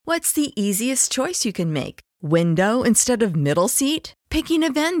What's the easiest choice you can make? Window instead of middle seat? Picking a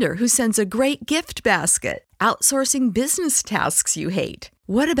vendor who sends a great gift basket? Outsourcing business tasks you hate?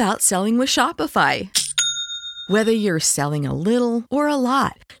 What about selling with Shopify? Whether you're selling a little or a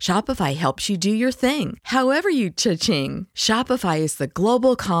lot, Shopify helps you do your thing, however you cha-ching. Shopify is the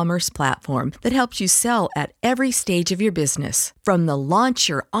global commerce platform that helps you sell at every stage of your business. From the launch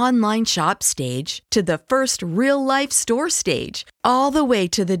your online shop stage to the first real-life store stage, all the way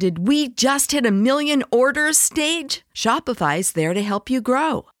to the did we just hit a million orders stage. Shopify's there to help you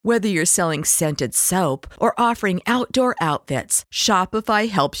grow. Whether you're selling scented soap or offering outdoor outfits, Shopify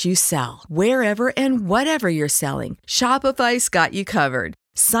helps you sell. Wherever and whatever you're selling, Shopify's got you covered.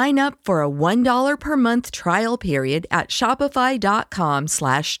 Sign up for a $1 per month trial period at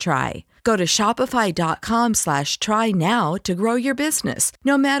shopify.com/try. Go to shopify.com/try now to grow your business,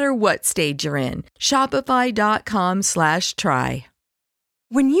 no matter what stage you're in. Shopify.com/try.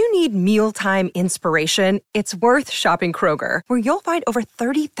 When you need mealtime inspiration, it's worth shopping Kroger, where you'll find over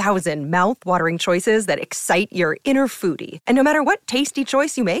 30,000 mouth-watering choices that excite your inner foodie. And no matter what tasty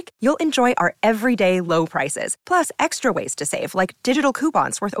choice you make, you'll enjoy our everyday low prices, plus extra ways to save, like digital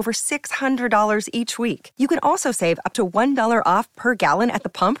coupons worth over $600 each week. You can also save up to $1 off per gallon at the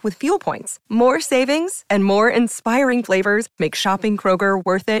pump with fuel points. More savings and more inspiring flavors make shopping Kroger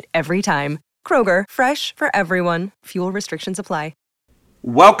worth it every time. Kroger, fresh for everyone. Fuel restrictions apply.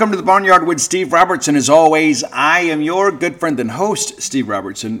 Welcome to the Barnyard with Steve Robertson. As always, I am your good friend and host, Steve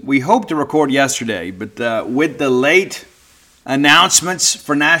Robertson. We hoped to record yesterday, but with the late announcements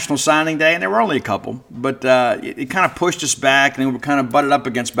for National Signing Day, and there were only a couple, but it kind of pushed us back, and we were kind of butted up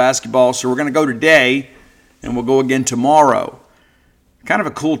against basketball, so we're going to go today, and we'll go again tomorrow. Kind of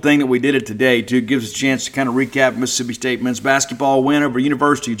a cool thing that we did it today, too. It gives us a chance to kind of recap Mississippi State men's basketball win over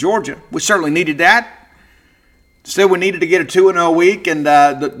University of Georgia. We certainly needed that. Still, we needed to get a 2-0 week, and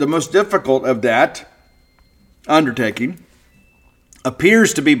the most difficult of that undertaking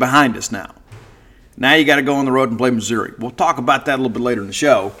appears to be behind us now. Now you got to go on the road and play Missouri. We'll talk about that a little bit later in the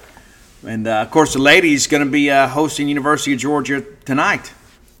show. And, of course, the ladies going to be hosting University of Georgia tonight.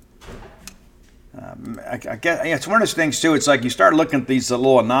 I guess it's one of those things, too. It's like you start looking at these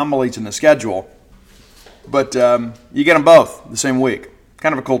little anomalies in the schedule, but you get them both the same week.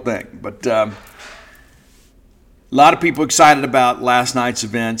 Kind of a cool thing. But a lot of people excited about last night's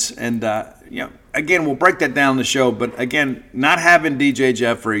events. And, again, we'll break that down in the show. But, again, not having DJ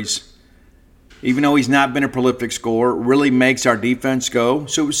Jeffries, even though he's not been a prolific scorer, really makes our defense go.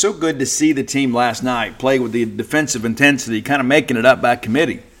 So it was so good to see the team last night play with the defensive intensity, kind of making it up by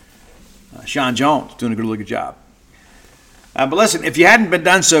committee. Sean Jones doing a really good job. But listen, if you hadn't been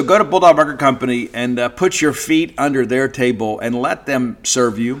done so, go to Bulldog Burger Company and put your feet under their table and let them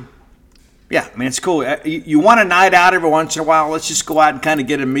serve you. Yeah, I mean, it's cool. You want a night out every once in a while, let's just go out and kind of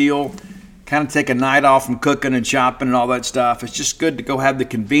get a meal, kind of take a night off from cooking and shopping and all that stuff. It's just good to go have the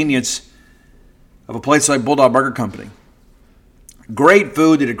convenience of a place like Bulldog Burger Company. Great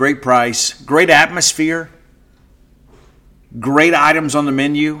food at a great price, great atmosphere, great items on the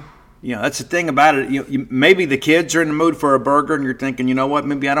menu. That's the thing about it. Maybe the kids are in the mood for a burger and you're thinking, you know what,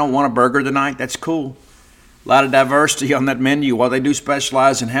 maybe I don't want a burger tonight. That's cool. A lot of diversity on that menu. While they do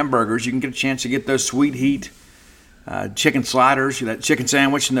specialize in hamburgers, you can get a chance to get those sweet heat chicken sliders, that chicken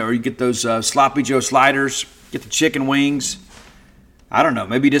sandwich, or you get those Sloppy Joe sliders, get the chicken wings. I don't know,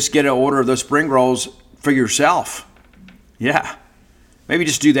 maybe just get an order of those spring rolls for yourself. Yeah, maybe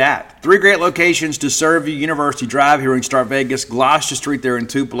just do that. 3 great locations to serve you. University Drive here in Star Vegas, Gloucester Street there in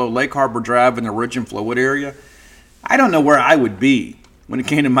Tupelo, Lake Harbor Drive in the Ridge and Flowood area. I don't know where I would be when it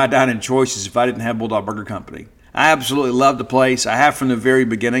came to my dining choices if I didn't have Bulldog Burger Company. I absolutely love the place. I have from the very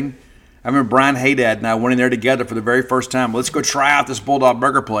beginning. I remember Brian Haydad and I went in there together for the very first time. Let's go try out this Bulldog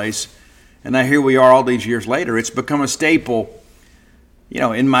Burger place. And now here we are all these years later. It's become a staple,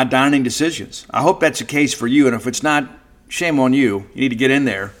 in my dining decisions. I hope that's the case for you. And if it's not, shame on you. You need to get in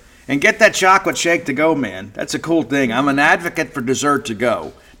there and get that chocolate shake to go, man. That's a cool thing. I'm an advocate for dessert to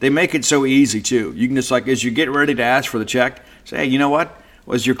go. They make it so easy, too. You can just, as you get ready to ask for the check, say, hey, you know what?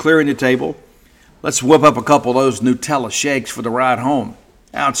 As you're clearing the table, let's whip up a couple of those Nutella shakes for the ride home.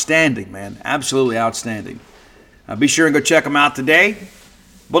 Outstanding, man. Absolutely outstanding. Be sure and go check them out today.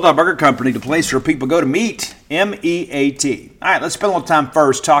 Bulldog Burger Company, the place where people go to meet, M-E-A-T. All right, let's spend a little time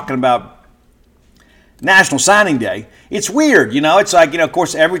first talking about National Signing Day. It's weird, It's like, of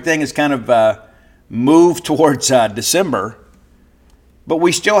course, everything is kind of moved towards December. But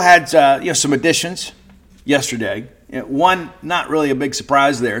we still had, some additions yesterday. One, not really a big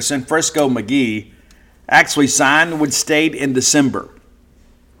surprise there. Frisco McGee actually signed with State in December.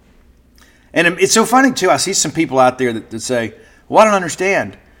 And it's so funny, too. I see some people out there that say, well, I don't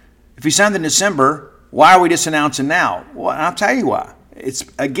understand. If he signed in December, why are we just announcing now? Well, I'll tell you why.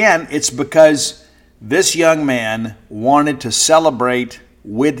 It's because this young man wanted to celebrate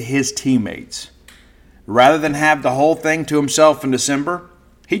with his teammates. Rather than have the whole thing to himself in December,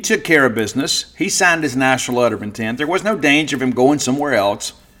 he took care of business. He signed his national letter of intent. There was no danger of him going somewhere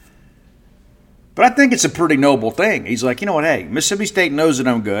else. But I think it's a pretty noble thing. He's like, you know what, hey, Mississippi State knows that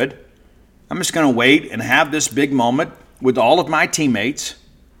I'm good. I'm just going to wait and have this big moment with all of my teammates.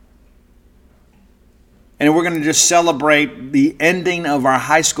 And we're going to just celebrate the ending of our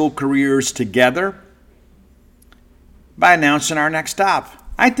high school careers together by announcing our next stop.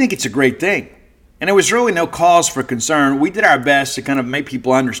 I think it's a great thing. And there was really no cause for concern. We did our best to kind of make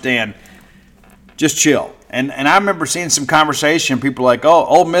people understand, just chill. And I remember seeing some conversation, people like, oh,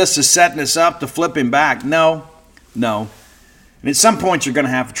 Ole Miss is setting us up to flip him back. No. And at some point you're going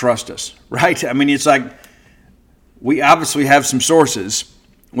to have to trust us, right? I mean, it's like we obviously have some sources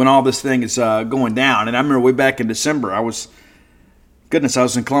when all this thing is going down. And I remember way back in December, I was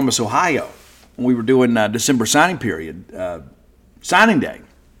in Columbus, Ohio, when we were doing December signing day.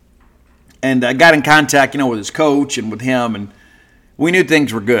 And I got in contact, with his coach and with him, and we knew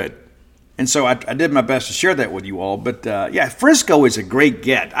things were good. And so I did my best to share that with you all. But, Frisco is a great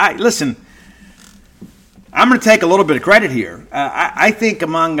get. Listen, I'm going to take a little bit of credit here. I think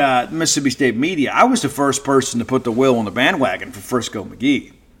among Mississippi State media, I was the first person to put the wheel on the bandwagon for Frisco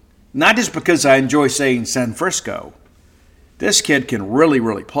McGee. Not just because I enjoy saying San Frisco. This kid can really,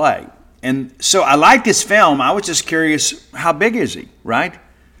 really play. And so I liked his film. I was just curious, how big is he, right?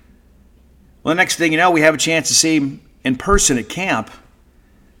 Well, the next thing you know, we have a chance to see him in person at camp.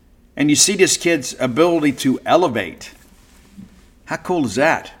 And you see this kid's ability to elevate. How cool is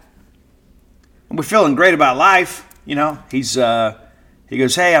that? And we're feeling great about life. He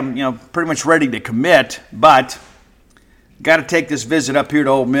goes, hey, I'm pretty much ready to commit, but got to take this visit up here to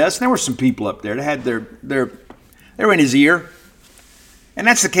Ole Miss. And there were some people up there that had they were in his ear. And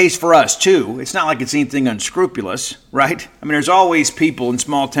that's the case for us, too. It's not like it's anything unscrupulous, right? I mean, there's always people in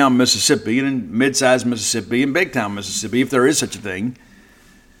small-town Mississippi and in mid-sized Mississippi and big-town Mississippi, if there is such a thing,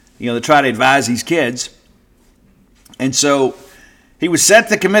 that try to advise these kids. And so he was set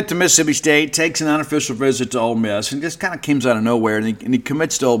to commit to Mississippi State, takes an unofficial visit to Ole Miss, and just kind of comes out of nowhere, and he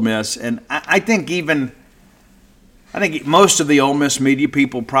commits to Ole Miss. And I think most of the Ole Miss media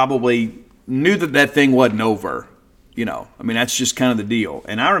people probably knew that thing wasn't over. That's just kind of the deal.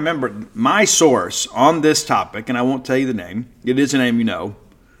 And I remember my source on this topic, and I won't tell you the name. It is a name you know.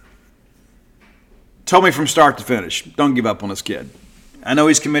 Told me from start to finish, don't give up on this kid. I know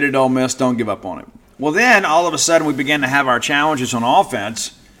he's committed to Ole Miss, don't give up on him. Well, then all of a sudden we began to have our challenges on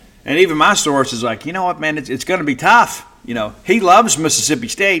offense, and even my source is like, you know what, man, it's going to be tough. He loves Mississippi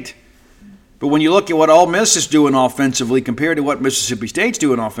State, but when you look at what Ole Miss is doing offensively compared to what Mississippi State's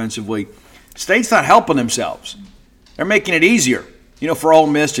doing offensively, State's not helping themselves. They're making it easier, for Ole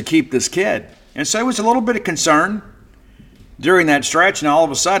Miss to keep this kid. And so it was a little bit of concern during that stretch, and all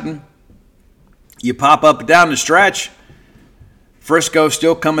of a sudden, you pop up and down the stretch, Frisco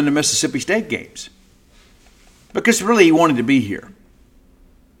still coming to Mississippi State games. Because really he wanted to be here.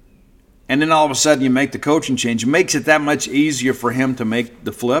 And then all of a sudden you make the coaching change. It makes it that much easier for him to make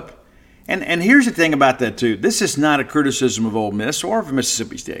the flip. And here's the thing about that, too. This is not a criticism of Ole Miss or of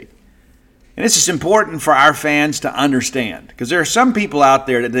Mississippi State. And this is important for our fans to understand, because there are some people out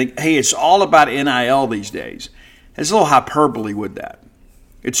there that think, hey, it's all about NIL these days. There's a little hyperbole with that.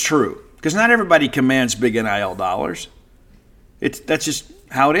 It's true, because not everybody commands big NIL dollars. That's just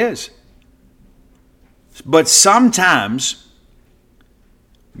how it is. But sometimes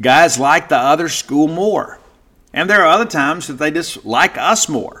guys like the other school more. And there are other times that they just like us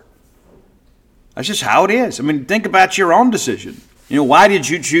more. That's just how it is. I mean, think about your own decision. Why did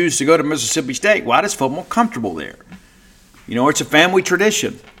you choose to go to Mississippi State? Why does football comfortable there? It's a family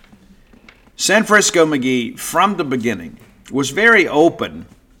tradition. San Frisco McGee, from the beginning, was very open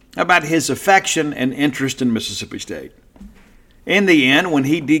about his affection and interest in Mississippi State. In the end, when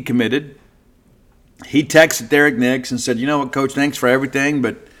he decommitted, he texted Derek Nix and said, you know what, Coach, thanks for everything,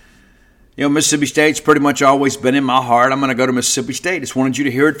 but Mississippi State's pretty much always been in my heart. I'm going to go to Mississippi State. Just wanted you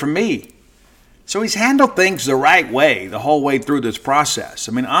to hear it from me. So he's handled things the right way the whole way through this process.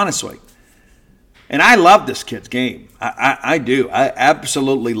 I mean, honestly. And I love this kid's game. I do. I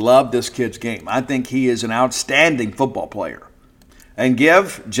absolutely love this kid's game. I think he is an outstanding football player. And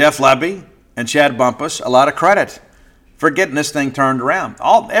give Jeff Lebby and Chad Bumpus a lot of credit for getting this thing turned around.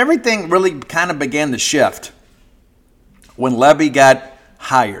 Everything really kind of began to shift when Lebby got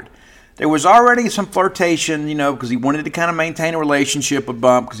hired. There was already some flirtation, because he wanted to kind of maintain a relationship with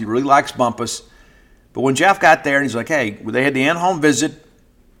Bump because he really likes Bumpus. But when Jeff got there and he's like, hey, they had the in-home visit,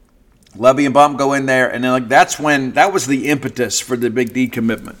 Levy and Bump go in there, and then that was the impetus for the Big D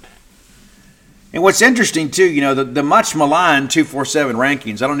commitment. And what's interesting too, the much maligned 247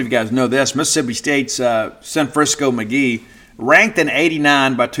 rankings. I don't know if you guys know this. Mississippi State's San Francisco McGee ranked in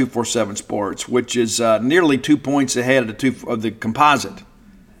 89 by 247 Sports, which is nearly 2 points ahead of the composite.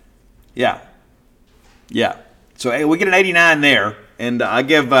 Yeah. So hey, we get an 89 there, and I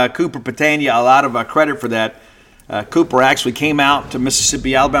give Cooper Patania a lot of credit for that. Cooper actually came out to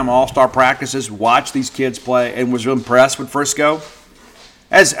Mississippi, Alabama All-Star practices, watched these kids play, and was impressed with Frisco,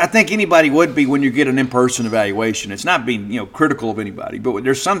 as I think anybody would be when you get an in-person evaluation. It's not being critical of anybody, but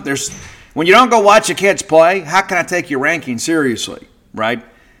there's when you don't go watch the kids play, how can I take your ranking seriously, right?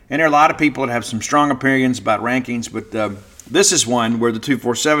 And there are a lot of people that have some strong opinions about rankings, but this is one where the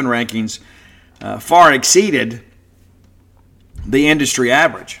 247 rankings far exceeded the industry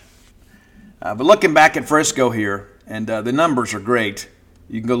average. But looking back at Frisco here, and the numbers are great.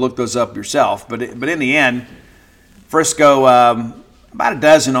 You can go look those up yourself. But in the end, Frisco, about a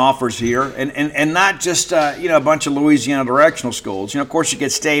dozen offers here, and not just a bunch of Louisiana directional schools. Of course, you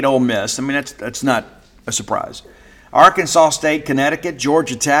get State, Ole Miss. I mean, that's not a surprise. Arkansas State, Connecticut,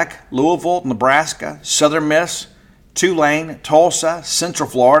 Georgia Tech, Louisville, Nebraska, Southern Miss, Tulane, Tulsa, Central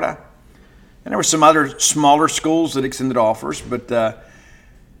Florida. And there were some other smaller schools that extended offers, but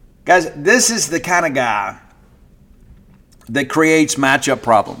guys, this is the kind of guy that creates matchup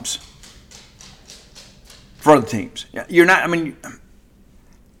problems for the teams.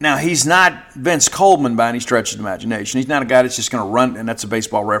 Now he's not Vince Coleman by any stretch of the imagination. He's not a guy that's just going to run, and that's a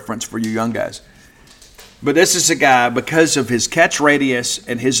baseball reference for you young guys. But this is a guy, because of his catch radius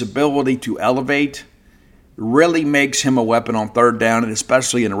and his ability to elevate, really makes him a weapon on third down, and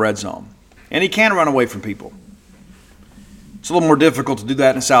especially in the red zone. And he can run away from people. It's a little more difficult to do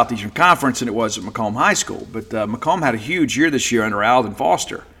that in the Southeastern Conference than it was at Macomb High School. But Macomb had a huge year this year under Alden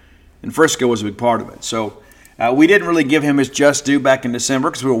Foster, and Frisco was a big part of it. So we didn't really give him his just due back in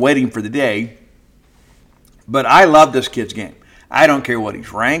December because we were waiting for the day. But I love this kid's game. I don't care what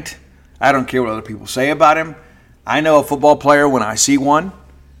he's ranked. I don't care what other people say about him. I know a football player when I see one.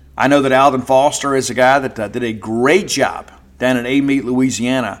 I know that Alden Foster is a guy that did a great job down in Amite,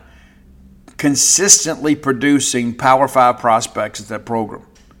 Louisiana, consistently producing Power 5 prospects at that program.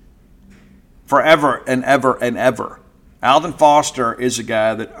 Forever and ever and ever. Alden Foster is a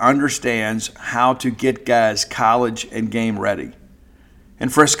guy that understands how to get guys college and game ready.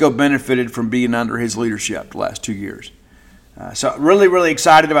 And Frisco benefited from being under his leadership the last 2 years. So really, really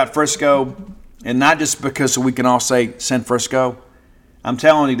excited about Frisco. And not just because we can all say, send Frisco. I'm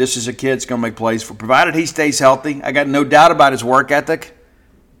telling you, this is a kid that's going to make plays for, provided he stays healthy. I got no doubt about his work ethic.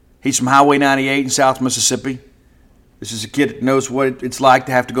 He's from Highway 98 in South Mississippi. This is a kid that knows what it's like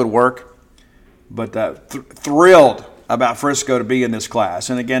to have to go to work. But thrilled about Frisco to be in this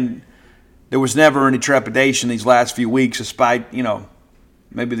class. And again, there was never any trepidation these last few weeks, despite,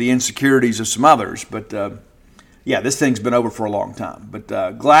 maybe the insecurities of some others. But, this thing's been over for a long time. But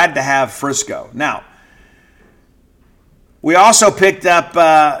glad to have Frisco. Now, we also picked up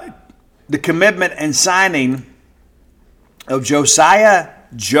the commitment and signing of Josiah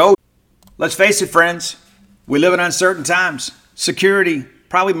Joe. Let's face it, friends, we live in uncertain times. Security,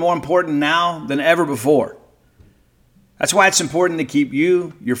 probably more important now than ever before. That's why it's important to keep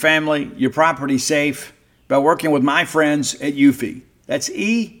you, your family, your property safe by working with my friends at Eufy. That's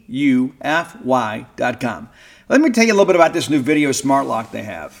EUFY.com. Let me tell you a little bit about this new video smart lock they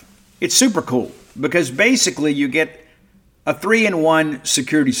have. It's super cool because basically you get a 3-in-1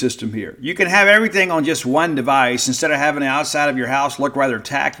 security system here. You can have everything on just one device instead of having the outside of your house look rather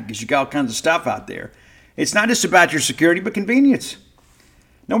tacky because you got all kinds of stuff out there. It's not just about your security, but convenience.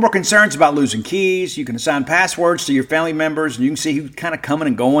 No more concerns about losing keys. You can assign passwords to your family members, and you can see who's kind of coming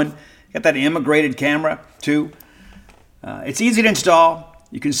and going. Got that integrated camera, too. It's easy to install.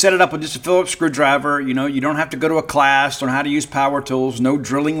 You can set it up with just a Phillips screwdriver. You don't have to go to a class on how to use power tools. No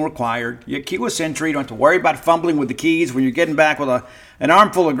drilling required. You get keyless entry. You don't have to worry about fumbling with the keys when you're getting back with an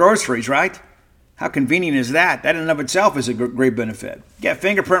armful of groceries, right? How convenient is that? That in and of itself is a great benefit. You got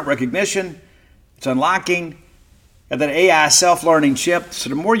fingerprint recognition. It's unlocking. Got that AI self-learning chip. So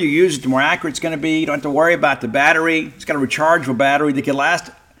the more you use it, the more accurate it's going to be. You don't have to worry about the battery. It's got a rechargeable battery that can last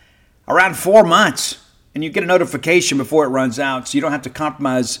around 4 months. And you get a notification before it runs out, so you don't have to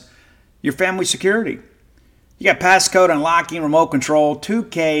compromise your family security. You got passcode unlocking, remote control,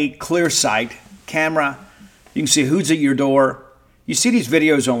 2K clear sight, camera. You can see who's at your door. You see these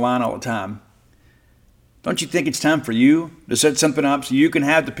videos online all the time. Don't you think it's time for you to set something up so you can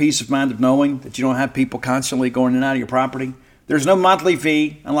have the peace of mind of knowing that you don't have people constantly going in and out of your property? There's no monthly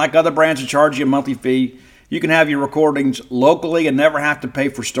fee. Unlike other brands that charge you a monthly fee, You can have your recordings locally and never have to pay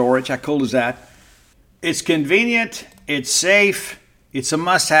for storage. How cool is that? It's convenient, it's safe, it's a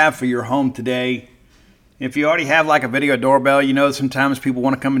must-have for your home today. If you already have like a video doorbell, you know sometimes people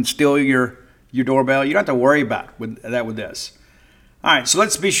want to come and steal your doorbell. You don't have to worry about with this. All right, so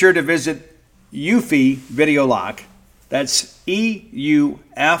let's be sure to visit Eufy Video Lock. That's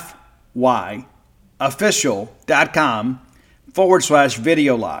EUFY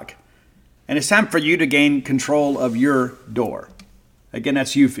official.com/video lock. And it's time for you to gain control of your door. Again,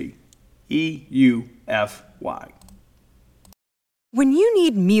 that's Eufy. EUFY. When you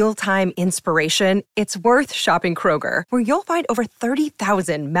need mealtime inspiration, it's worth shopping Kroger, where you'll find over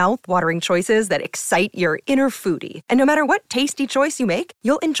 30,000 mouth-watering choices that excite your inner foodie. And no matter what tasty choice you make,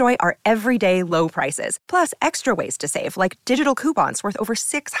 you'll enjoy our everyday low prices, plus extra ways to save, like digital coupons worth over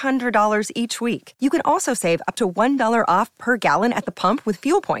 $600 each week. You can also save up to $1 off per gallon at the pump with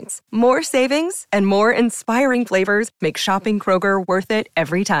fuel points. More savings and more inspiring flavors make shopping Kroger worth it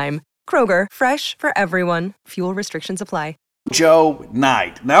every time. Kroger, fresh for everyone. Fuel restrictions apply. Joe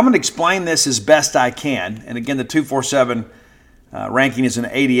Knight. Now, I'm going to explain this as best I can. And again, the 247 ranking is an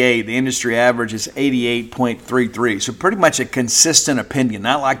 88. The industry average is 88.33. So pretty much a consistent opinion,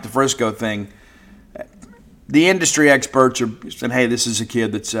 not like the Frisco thing. The industry experts are saying, hey, this is a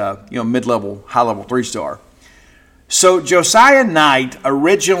kid that's mid-level, high-level 3-star. So Josiah Knight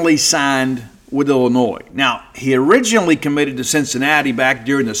originally signed with Illinois. Now, he originally committed to Cincinnati back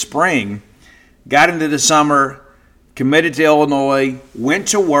during the spring, got into the summer, committed to Illinois, went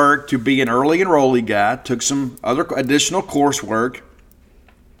to work to be an early enrollee guy, took some other additional coursework,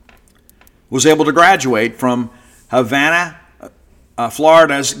 was able to graduate from Havana,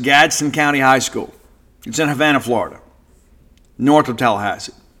 Florida's Gadsden County High School. It's in Havana, Florida, north of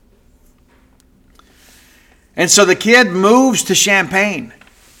Tallahassee. And so the kid moves to Champaign.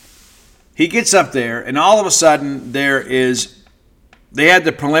 He gets up there, and all of a sudden they had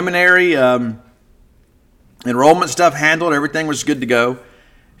the preliminary enrollment stuff handled. Everything was good to go.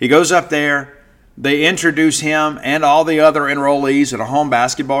 He goes up there. They introduce him and all the other enrollees at a home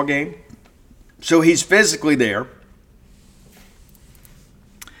basketball game. So he's physically there.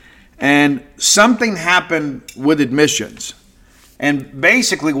 And something happened with admissions. And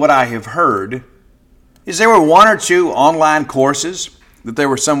basically what I have heard is there were one or two online courses that they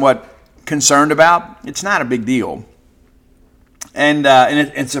were somewhat concerned about. It's not a big deal. And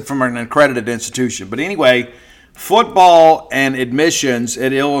it's from an accredited institution. But anyway, football and admissions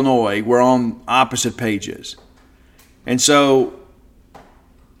at Illinois were on opposite pages. And so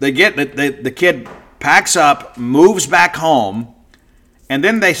the kid packs up, moves back home, and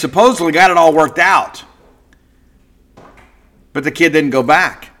then they supposedly got it all worked out. But the kid didn't go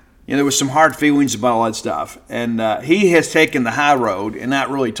back. There was some hard feelings about all that stuff. And he has taken the high road and not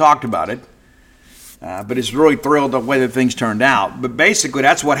really talked about it. But he's really thrilled the way that things turned out. But basically,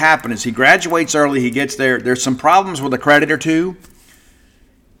 that's what happened is he graduates early. He gets there. There's some problems with a credit or two.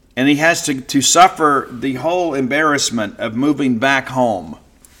 And he has to suffer the whole embarrassment of moving back home.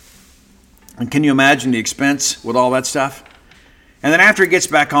 And can you imagine the expense with all that stuff? And then after he gets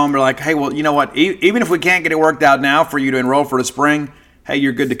back home, they're like, hey, well, you know what? Even if we can't get it worked out now for you to enroll for the spring, hey,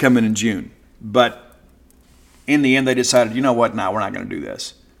 you're good to come in June. But in the end, they decided, you know what? No, we're not going to do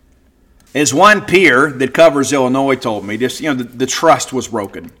this. As one peer that covers Illinois told me, the trust was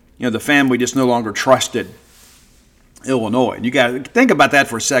broken. The family just no longer trusted Illinois. And you got to think about that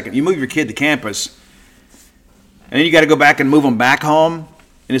for a second. You move your kid to campus, and then you got to go back and move them back home,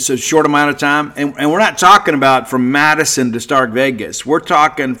 and it's a short amount of time. And we're not talking about from Madison to Stark Vegas. We're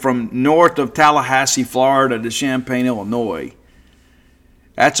talking from north of Tallahassee, Florida to Champaign, Illinois.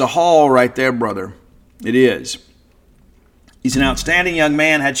 That's a haul right there, brother. It is. He's an outstanding young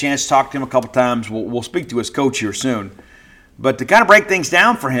man. Had a chance to talk to him a couple times. We'll speak to his coach here soon. But to kind of break things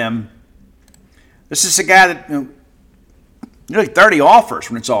down for him, this is a guy that nearly 30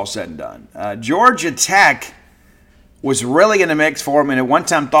 offers when it's all said and done. Georgia Tech was really in the mix for him, and at one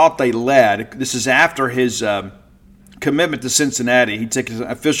time thought they led. This is after his commitment to Cincinnati. He took an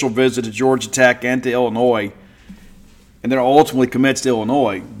official visit to Georgia Tech and to Illinois, and then ultimately commits to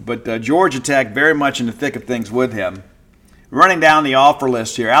Illinois. But Georgia Tech very much in the thick of things with him. Running down the offer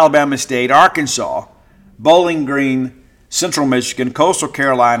list here, Alabama State, Arkansas, Bowling Green, Central Michigan, Coastal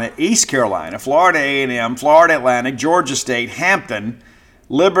Carolina, East Carolina, Florida A&M, Florida Atlantic, Georgia State, Hampton,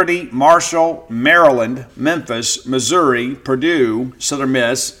 Liberty, Marshall, Maryland, Memphis, Missouri, Purdue, Southern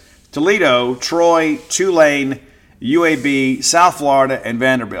Miss, Toledo, Troy, Tulane, UAB, South Florida, and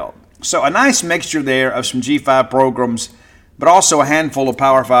Vanderbilt. So a nice mixture there of some G5 programs, but also a handful of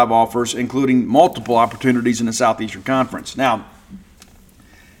Power 5 offers, including multiple opportunities in the Southeastern Conference. Now,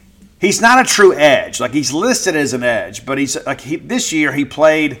 he's not a true edge. Like, he's listed as an edge, but this year he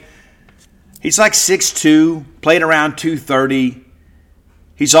played. He's like 6'2", played around 230.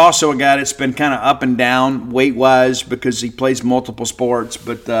 He's also a guy that's been kind of up and down weight-wise because he plays multiple sports.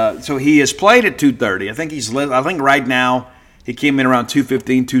 But so he has played at 230. I think right now he came in around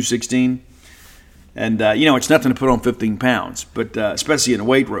 215, 216. And, it's nothing to put on 15 pounds, but especially in the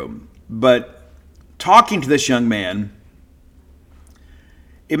weight room. But talking to this young man,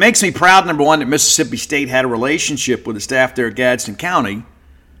 it makes me proud, number one, that Mississippi State had a relationship with the staff there at Gadsden County.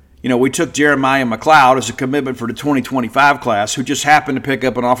 We took Jeremiah McLeod as a commitment for the 2025 class, who just happened to pick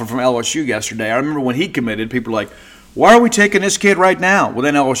up an offer from LSU yesterday. I remember when he committed, people were like, why are we taking this kid right now? Well,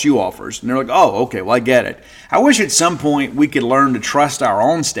 then LSU offers. And they're like, oh, okay, well, I get it. I wish at some point we could learn to trust our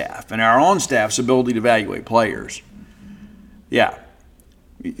own staff and our own staff's ability to evaluate players. Yeah.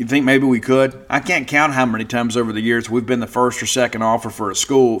 You think maybe we could? I can't count how many times over the years we've been the first or second offer for a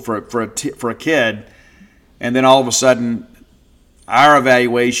school, for a kid, and then all of a sudden our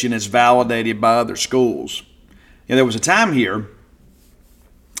evaluation is validated by other schools. There was a time here,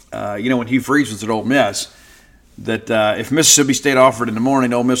 when Hugh Freeze was at Ole Miss, that if Mississippi State offered in the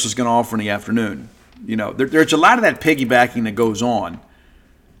morning, Ole Miss was going to offer in the afternoon. There's a lot of that piggybacking that goes on.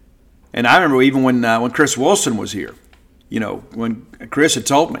 And I remember even when Chris Wilson was here, when Chris had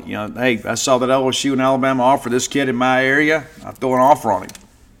told me, hey, I saw that LSU and Alabama offer this kid in my area, I'll throw an offer on him.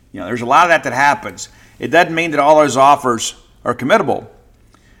 There's a lot of that happens. It doesn't mean that all those offers are committable.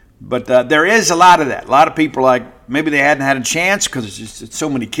 But there is a lot of that. A lot of people maybe they hadn't had a chance because it's so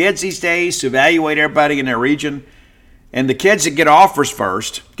many kids these days to evaluate everybody in their region. And the kids that get offers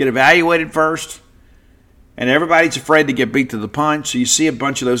first get evaluated first. And everybody's afraid to get beat to the punch. So you see a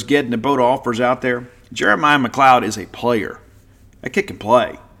bunch of those getting the boat offers out there. Jeremiah McLeod is a player. That kid can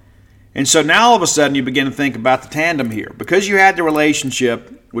play. And so now all of a sudden you begin to think about the tandem here. Because you had the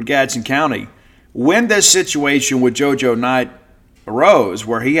relationship with Gadsden County, when this situation with JoJo Knight arose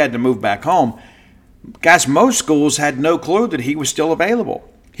where he had to move back home, guys, most schools had no clue that he was still available.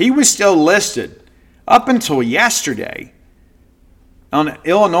 He was still listed up until yesterday on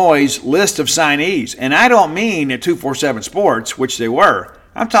Illinois' list of signees. And I don't mean at 247 Sports, which they were.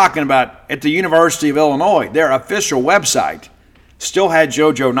 I'm talking about at the University of Illinois. Their official website still had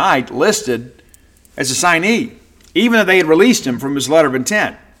JoJo Knight listed as a signee, even though they had released him from his letter of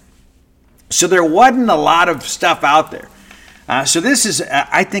intent. So there wasn't a lot of stuff out there. So this is,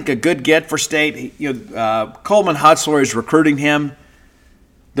 I think, a good get for State. Coleman Hutzler is recruiting him.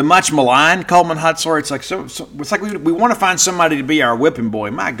 The much maligned Coleman Hutzler. It's like we want to find somebody to be our whipping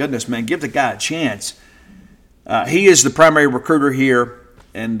boy. My goodness, man, give the guy a chance. He is the primary recruiter here,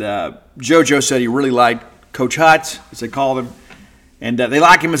 and JoJo said he really liked Coach Hutz, as they called him, and they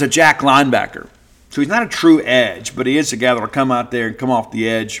like him as a jack linebacker. So he's not a true edge, but he is a guy that will come out there and come off the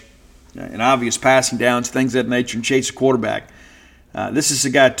edge. And obvious passing downs, things of that nature, and chase a quarterback. This is a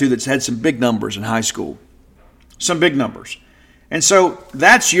guy, too, that's had some big numbers in high school. Some big numbers. And so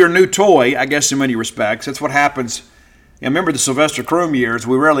that's your new toy, I guess, in many respects. That's what happens. Remember the Sylvester Croom years,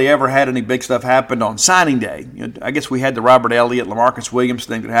 we rarely ever had any big stuff happen on signing day. I guess we had the Robert Elliott, LaMarcus Williams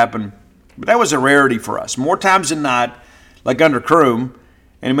thing that happened. But that was a rarity for us. More times than not, like under Croom,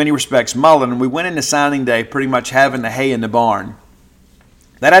 and in many respects Mullen, we went into signing day pretty much having the hay in the barn.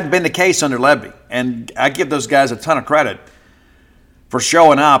 That hadn't been the case under Levy, and I give those guys a ton of credit for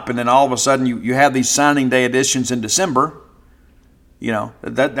showing up, and then all of a sudden you have these signing day editions in December.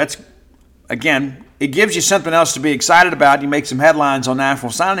 That's, again, it gives you something else to be excited about. You make some headlines on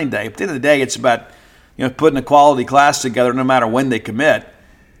National Signing Day. At the end of the day, it's about putting a quality class together no matter when they commit.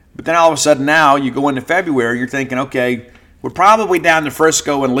 But then all of a sudden now you go into February, you're thinking, okay, we're probably down to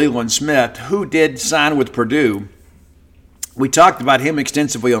Frisco and Leland Smith, who did sign with Purdue. We talked about him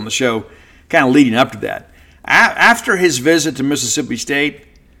extensively on the show, kind of leading up to that. After his visit to Mississippi State,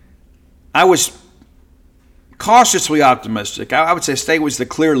 I was cautiously optimistic. I would say State was the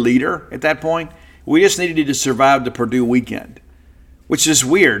clear leader at that point. We just needed to survive the Purdue weekend, which is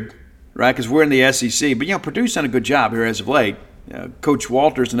weird, right, because we're in the SEC. But, Purdue's done a good job here as of late. Coach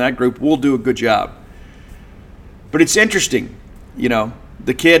Walters and that group will do a good job. But it's interesting.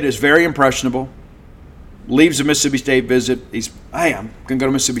 The kid is very impressionable. Leaves a Mississippi State visit. I'm going to go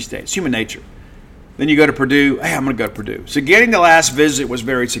to Mississippi State. It's human nature. Then you go to Purdue. Hey, I'm going to go to Purdue. So getting the last visit was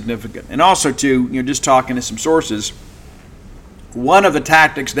very significant. And also, too, just talking to some sources, one of the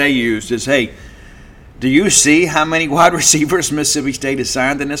tactics they used is, hey, do you see how many wide receivers Mississippi State has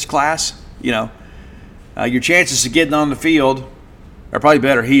signed in this class? Your chances of getting on the field are probably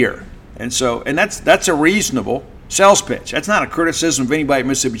better here. And that's a reasonable sales pitch. That's not a criticism of anybody at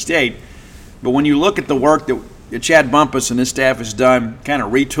Mississippi State. But when you look at the work that Chad Bumpus and his staff has done kind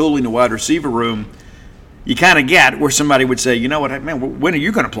of retooling the wide receiver room, you kind of get where somebody would say, you know what, man, when are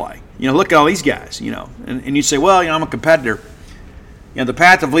you going to play? Look at all these guys, And you say, well, I'm a competitor. The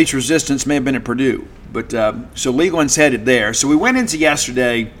path of least resistance may have been at Purdue. But so Leland's headed there. So we went into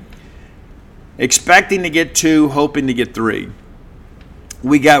yesterday expecting to get 2, hoping to get 3.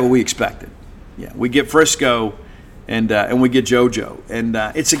 We got what we expected. Yeah, we get Frisco and we get JoJo. And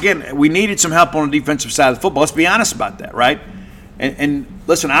it's, again, we needed some help on the defensive side of the football. Let's be honest about that, right? And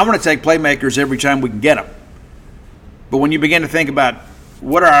listen, I want to take playmakers every time we can get them. But when you begin to think about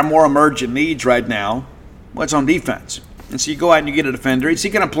what are our more emergent needs right now, what's on defense? And so you go out and you get a defender. Is he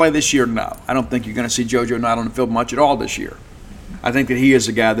going to play this year? No. I don't think you're going to see JoJo not on the field much at all this year. I think that he is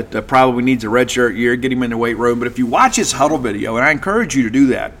a guy that probably needs a redshirt year, get him in the weight room. But if you watch his huddle video, and I encourage you to do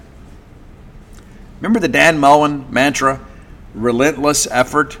that, remember the Dan Mullen mantra, relentless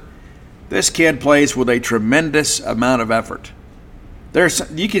effort? This kid plays with a tremendous amount of effort.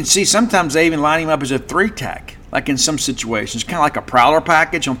 You can see sometimes they even line him up as a 3-tech, like in some situations, kind of like a prowler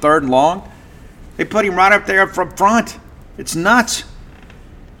package on 3rd and long. They put him right up there up front. It's nuts.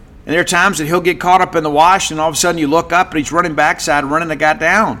 And there are times that he'll get caught up in the wash, and all of a sudden you look up and he's running backside, running the guy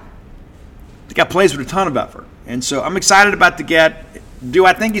down. The guy plays with a ton of effort. And so I'm excited about the get. Do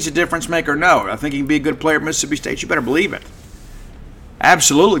I think he's a difference maker? No. I think he can be a good player at Mississippi State. You better believe it. I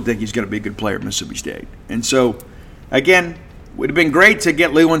absolutely think he's going to be a good player at Mississippi State. And so, again, it would have been great to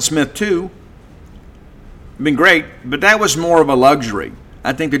get Leland Smith too. It would have been great, but that was more of a luxury.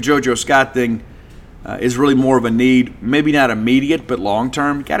 I think the JoJo Scott thing is really more of a need, maybe not immediate, but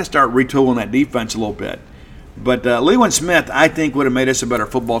long-term. You got to start retooling that defense a little bit. But Leland Smith, I think, would have made us a better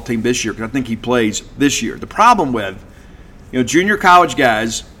football team this year because I think he plays this year. The problem with, junior college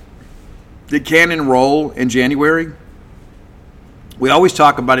guys that can enroll in January, we always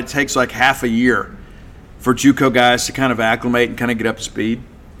talk about it takes like half a year for JUCO guys to kind of acclimate and kind of get up to speed.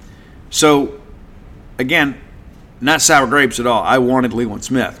 So, again, not sour grapes at all. I wanted Leland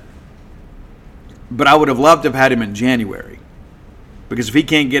Smith. But I would have loved to have had him in January. Because if he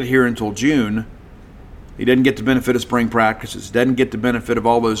can't get here until June, he doesn't get the benefit of spring practices, doesn't get the benefit of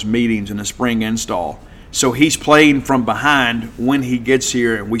all those meetings and the spring install. So he's playing from behind when he gets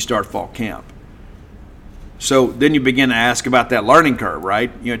here and we start fall camp. So then you begin to ask about that learning curve, right?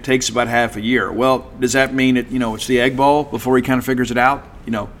 It takes about half a year. Well, does that mean it's the egg bowl before he kind of figures it out?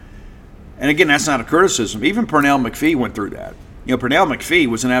 And again, that's not a criticism. Even Pernell McPhee went through that. Pernell McPhee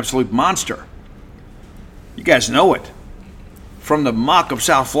was an absolute monster. You guys know it. From the muck of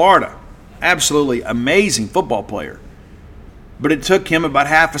South Florida. Absolutely amazing football player. But it took him about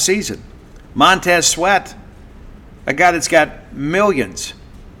half a season. Montez Sweat, a guy that's got millions.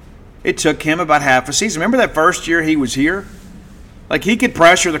 It took him about half a season. Remember that first year he was here? Like, he could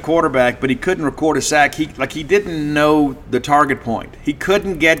pressure the quarterback, but he couldn't record a sack. He didn't know the target point. He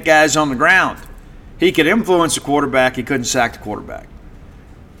couldn't get guys on the ground. He could influence the quarterback. He couldn't sack the quarterback.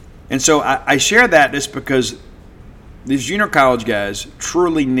 And so I share that just because these junior college guys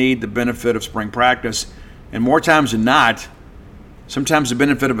truly need the benefit of spring practice. And more times than not, sometimes the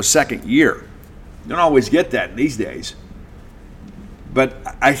benefit of a second year. You don't always get that these days. But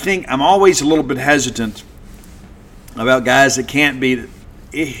I think I'm always a little bit hesitant about guys that can't be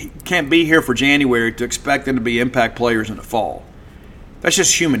here for January to expect them to be impact players in the fall. That's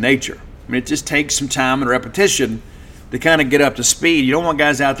just human nature. I mean, it just takes some time and repetition to kind of get up to speed. You don't want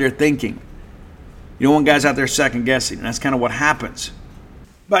guys out there thinking. You don't want guys out there second-guessing. And that's kind of what happens.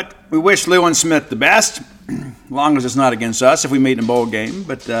 But we wish Leland Smith the best, as long as it's not against us if we meet in a bowl game.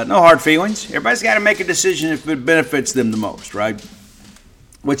 But no hard feelings. Everybody's got to make a decision if it benefits them the most, right?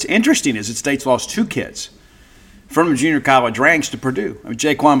 What's interesting is that State's lost 2 kids from the junior college ranks to Purdue. I mean,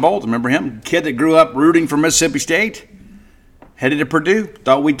 Jaquan Bolton, remember him? Kid that grew up rooting for Mississippi State. Headed to Purdue,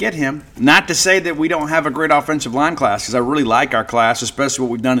 thought we'd get him. Not to say that we don't have a great offensive line class, because I really like our class, especially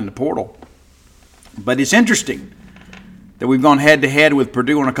what we've done in the portal. But it's interesting that we've gone head-to-head with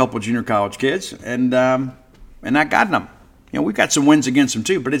Purdue on a couple of junior college kids, and not gotten them. We've got some wins against them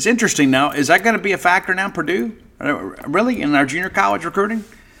too. But it's interesting now. Is that going to be a factor now, Purdue? Really, in our junior college recruiting?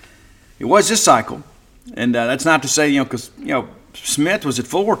 It was this cycle. And that's not to say, because, Smith was at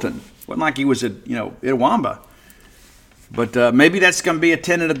Fullerton. It wasn't like he was at, Itawamba. But maybe that's going to be a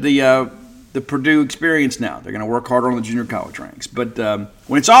tenet of the Purdue experience now. They're going to work harder on the junior college ranks. But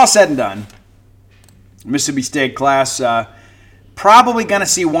when it's all said and done, Mississippi State class probably going to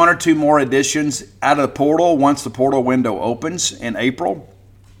see 1 or 2 more additions out of the portal once the portal window opens in April.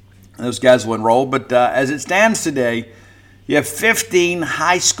 Those guys will enroll. But as it stands today, you have 15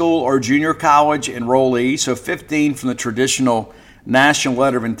 high school or junior college enrollees, so 15 from the traditional national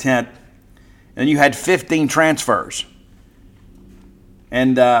letter of intent. And you had 15 transfers.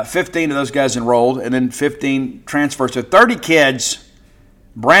 And 15 of those guys enrolled, and then 15 transfers. So 30 kids,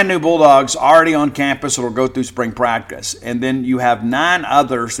 brand new Bulldogs, already on campus that will go through spring practice. And then you have 9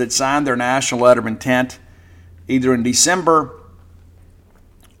 others that signed their national letter of intent either in December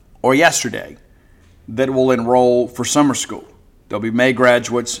or yesterday that will enroll for summer school. They'll be May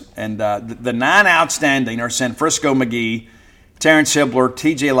graduates. And the 9 outstanding are Sanfrisco McGee, Terrence Hibbler,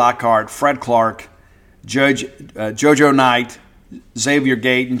 TJ Lockhart, Fred Clark, JoJo Knight, Xavier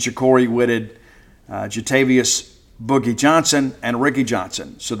Gayton, Ja'Cory Whitted, Jatavius Boogie Johnson, and Ricky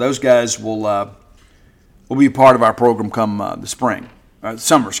Johnson. So those guys will be part of our program come the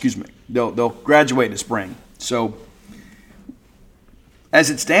summer. They'll graduate in the spring. So as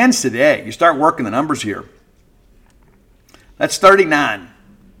it stands today, you start working the numbers here. That's 39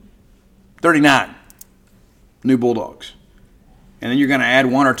 new Bulldogs. And then you're going to add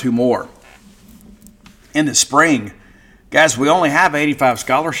 1 or 2 more in the spring. Guys, we only have 85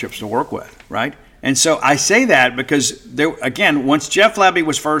 scholarships to work with, right? And so I say that because, once Jeff Lebby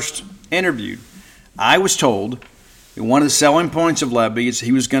was first interviewed, I was told that one of the selling points of Lebby is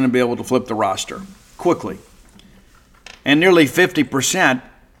he was going to be able to flip the roster quickly. And nearly 50%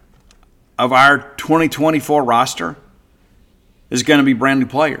 of our 2024 roster is going to be brand new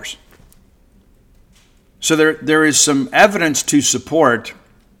players. So there is some evidence to support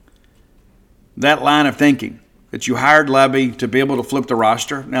that line of thinking, that you hired Lebby to be able to flip the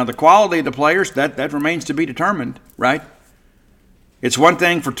roster. Now, the quality of the players, that remains to be determined, right? It's one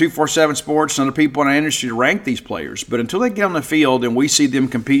thing for 247 Sports and other people in our industry to rank these players, but until they get on the field and we see them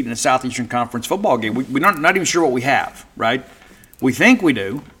compete in a Southeastern Conference football game, we're not even sure what we have, right? We think we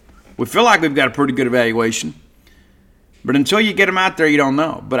do. We feel like we've got a pretty good evaluation. But until you get them out there, you don't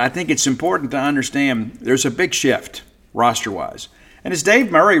know. But I think it's important to understand there's a big shift roster-wise. And as Dave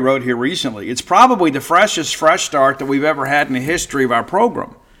Murray wrote here recently, it's probably the freshest fresh start that we've ever had in the history of our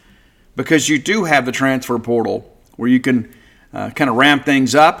program, because you do have the transfer portal where you can kind of ramp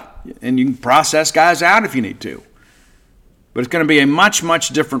things up and you can process guys out if you need to. But it's going to be a much, much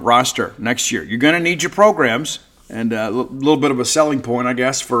different roster next year. You're going to need your programs, and a little bit of a selling point, I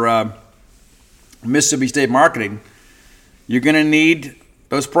guess, for Mississippi State marketing. You're going to need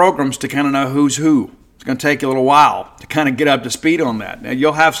those programs to kind of know who's who. It's going to take you a little while to kind of get up to speed on that. Now,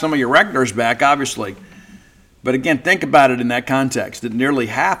 you'll have some of your regulars back, obviously. But again, think about it in that context, that nearly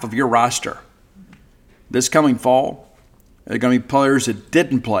half of your roster this coming fall are going to be players that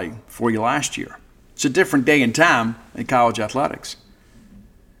didn't play for you last year. It's a different day and time in college athletics.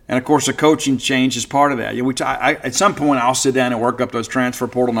 And, of course, the coaching change is part of that. At some point, I'll sit down and work up those transfer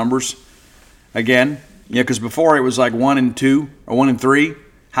portal numbers again. Because before it was like 1 and 2 or 1 and 3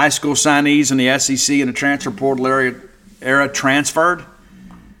 high school signees in the SEC and the transfer portal era transferred.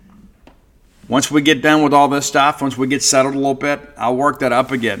 Once we get done with all this stuff, once we get settled a little bit, I'll work that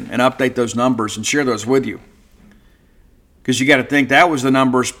up again and update those numbers and share those with you. Because you got to think that was the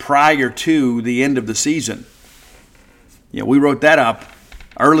numbers prior to the end of the season. We wrote that up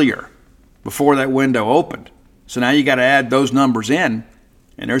earlier, before that window opened. So now you got to add those numbers in,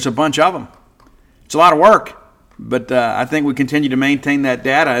 and there's a bunch of them. It's a lot of work, but I think we continue to maintain that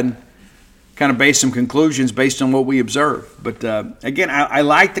data and kind of base some conclusions based on what we observe. But again, I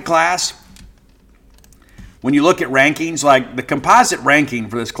like the class. When you look at rankings, like the composite ranking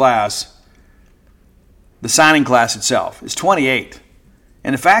for this class, the signing class itself, is 28.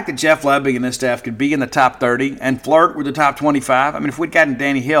 And the fact that Jeff Lebby and this staff could be in the top 30 and flirt with the top 25, I mean, if we'd gotten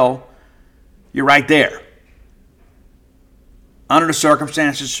Danny Hill, you're right there. Under the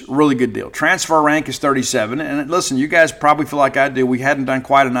circumstances, really good deal. Transfer rank is 37. And listen, you guys probably feel like I do. We hadn't done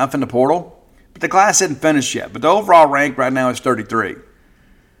quite enough in the portal. But the class isn't finished yet. But the overall rank right now is 33.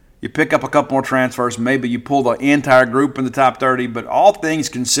 You pick up a couple more transfers. Maybe you pull the entire group in the top 30. But all things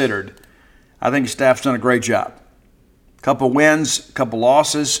considered, I think the staff's done a great job. A couple wins, a couple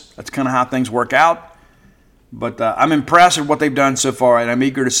losses. That's kind of how things work out. But I'm impressed with what they've done so far. And I'm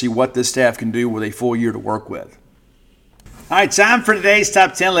eager to see what this staff can do with a full year to work with. All right, time for today's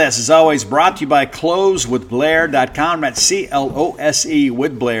Top 10 list. As always, brought to you by closewithblair.com. That's C-L-O-S-E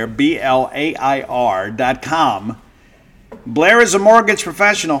with Blair, B-L-A-I-R.com. Blair is a mortgage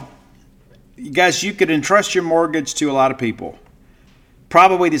professional. You guys, you could entrust your mortgage to a lot of people.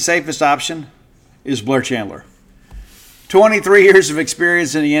 Probably the safest option is Blair Chandler. 23 years of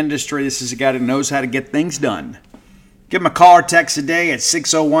experience in the industry. This is a guy that knows how to get things done. Give him a call or text today at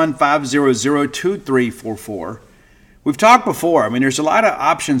 601-500-2344. We've talked before. I mean, there's a lot of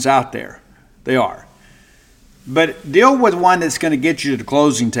options out there. They are. But deal with one that's going to get you to the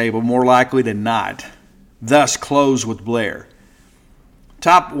closing table more likely than not. Thus, close with Blair.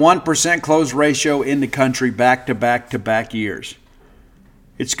 Top 1% close ratio in the country back-to-back-to-back years.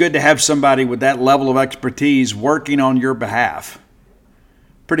 It's good to have somebody with that level of expertise working on your behalf.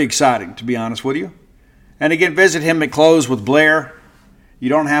 Pretty exciting, to be honest with you. And again, visit him at Close with Blair. You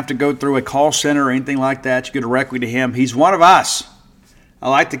don't have to go through a call center or anything like that. You go directly to him. He's one of us. I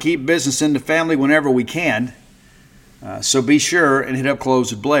like to keep business in the family whenever we can. So be sure and hit up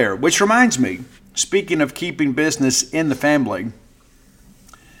Close with Blair. Which reminds me, speaking of keeping business in the family,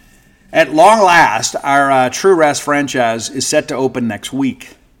 at long last, our True Rest franchise is set to open next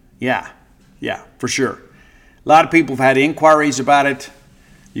week. Yeah, for sure. A lot of people have had inquiries about it.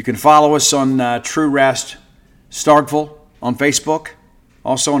 You can follow us on True Rest Starkville on Facebook,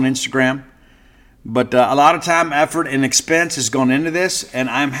 also on Instagram. But a lot of time, effort, and expense has gone into this, and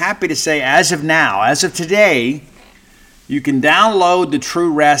I'm happy to say as of now, as of today, you can download the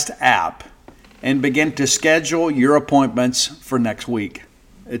True Rest app and begin to schedule your appointments for next week.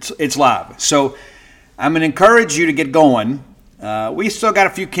 It's live. So I'm going to encourage you to get going. We still got a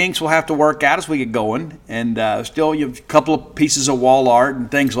few kinks we'll have to work out as we get going, and still you have a couple of pieces of wall art and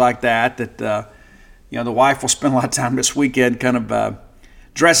things like that the wife will spend a lot of time this weekend kind of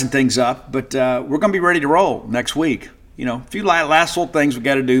dressing things up. But we're going to be ready to roll next week. A few last little things we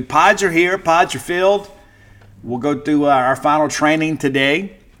got to do. Pods are here. Pods are filled. We'll go through our final training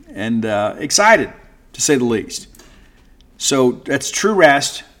today, and excited to say the least. So that's True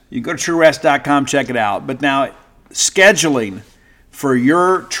Rest. You can go to TrueRest.com, check it out. But now, scheduling for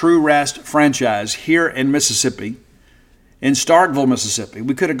your True Rest franchise here in Mississippi, in Starkville, Mississippi.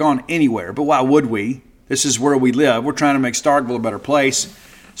 We could have gone anywhere, but why would we? This is where we live. We're trying to make Starkville a better place.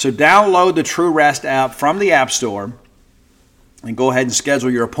 So download the True Rest app from the App Store and go ahead and schedule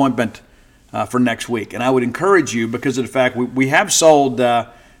your appointment for next week. And I would encourage you, because of the fact we have sold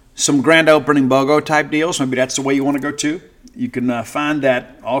some grand opening BOGO type deals. Maybe that's the way you want to go to. You can find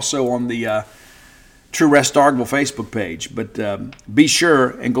that also on the True Rest Starkville Facebook page. But be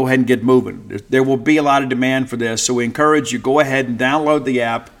sure and go ahead and get moving. There will be a lot of demand for this, so we encourage you, go ahead and download the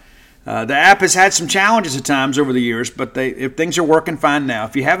app. The app has had some challenges at times over the years, but if things are working fine now.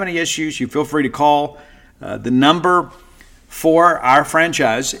 If you have any issues, you feel free to call. The number for our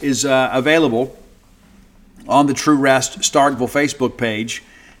franchise is available on the True Rest Starkville Facebook page.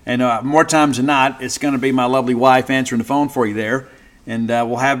 And more times than not, it's going to be my lovely wife answering the phone for you there. And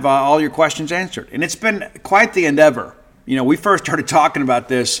we'll have all your questions answered. And it's been quite the endeavor. We first started talking about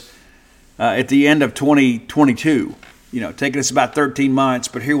this at the end of 2022. Taking us about 13 months,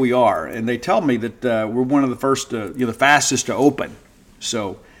 but here we are. And they tell me that we're one of the first, the fastest to open.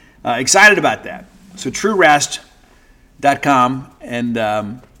 So excited about that. So TrueRest.com,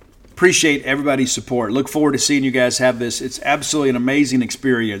 and appreciate everybody's support. Look forward to seeing you guys have this. It's absolutely an amazing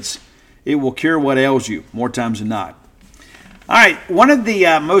experience. It will cure what ails you more times than not. All right, one of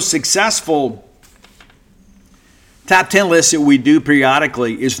the most successful top 10 lists that we do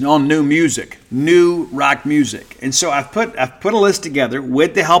periodically is on new music, new rock music. And so I've put a list together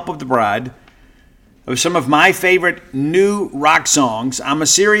with the help of the bride of some of my favorite new rock songs. I'm a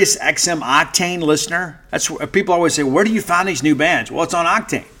Sirius XM Octane listener. That's what people always say, where do you find these new bands? Well, it's on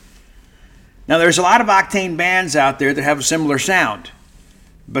Octane. Now, there's a lot of Octane bands out there that have a similar sound,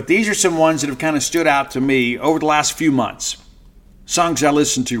 but these are some ones that have kind of stood out to me over the last few months, songs I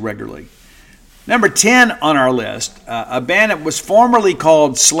listen to regularly. Number 10 on our list, a band that was formerly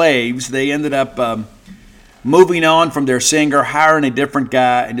called Slaves. They ended up moving on from their singer, hiring a different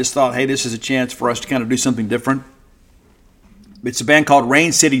guy, and just thought, hey, this is a chance for us to kind of do something different. It's a band called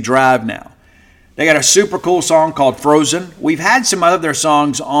Rain City Drive now. They got a super cool song called Frozen. We've had some other of their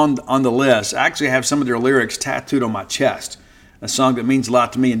songs on the list. I actually have some of their lyrics tattooed on my chest, a song that means a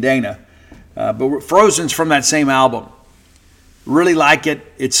lot to me and Dana. But Frozen's from that same album. Really like it.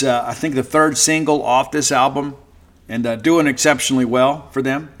 It's, I think, the third single off this album, and doing exceptionally well for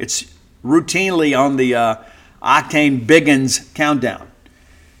them. It's routinely on the Octane Biggins countdown.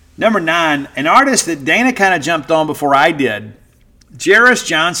 Number 9, an artist that Dana kind of jumped on before I did. Jairus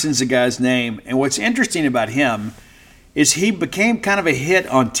Johnson's the guy's name, and what's interesting about him is he became kind of a hit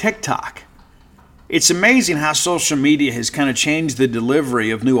on TikTok. It's amazing how social media has kind of changed the delivery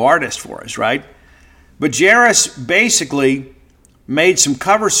of new artists for us, right? But Jairus basically made some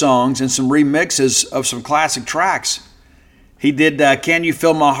cover songs and some remixes of some classic tracks. He did Can You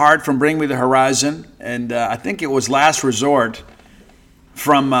Feel My Heart from Bring Me the Horizon, and I think it was Last Resort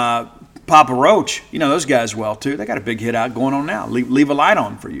from Papa Roach. You know those guys well, too. They got a big hit out going on now. Leave a Light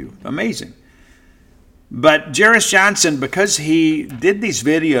On for You. Amazing. But Jairus Johnson, because he did these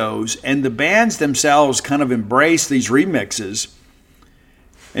videos and the bands themselves kind of embraced these remixes,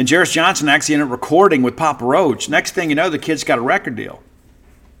 and Jairus Johnson actually ended up recording with Papa Roach. Next thing you know, the kid's got a record deal.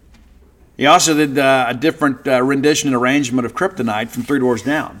 He also did a different rendition and arrangement of Kryptonite from Three Doors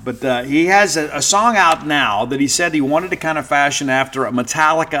Down. But he has a song out now that he said he wanted to kind of fashion after a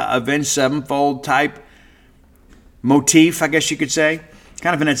Metallica Avenged Sevenfold type motif, I guess you could say.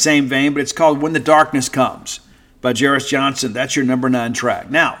 Kind of in that same vein, but it's called When the Darkness Comes by Jairus Johnson. That's your number 9 track.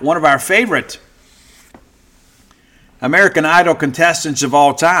 Now, one of our favorite American Idol contestants of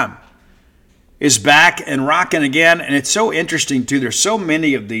all time is back and rocking again, and it's so interesting too. There's so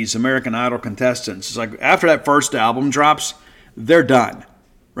many of these American Idol contestants. It's like after that first album drops, they're done,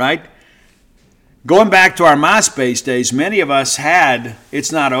 right? Going back to our MySpace days, many of us had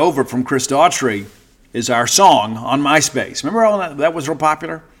 "It's Not Over" from Chris Daughtry is our song on MySpace. Remember all that was real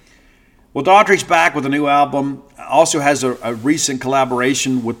popular? Well, Daughtry's back with a new album. Also has a recent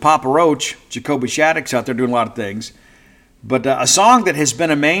collaboration with Papa Roach. Jacoby Shaddix out there doing a lot of things. But a song that has been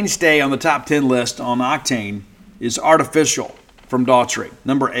a mainstay on the top 10 list on Octane is Artificial from Daughtry.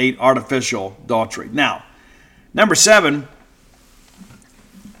 Number 8, Artificial, Daughtry. Now, number 7,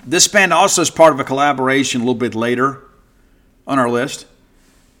 this band also is part of a collaboration a little bit later on our list.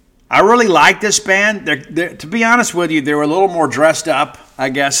 I really like this band. They're, to be honest with you, they're a little more dressed up, I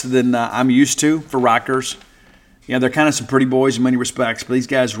guess, than I'm used to for rockers. Yeah, they're kind of some pretty boys in many respects, but these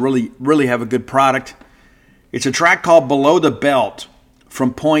guys really, really have a good product. It's a track called Below the Belt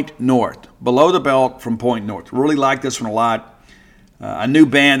from Point North. Below the Belt from Point North. Really like this one a lot. A new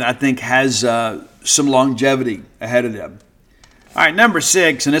band I think has some longevity ahead of them. All right, number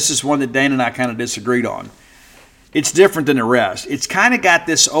 6, and this is one that Dana and I kind of disagreed on. It's different than the rest. It's kind of got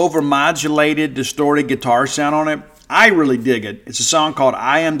this over-modulated, distorted guitar sound on it. I really dig it. It's a song called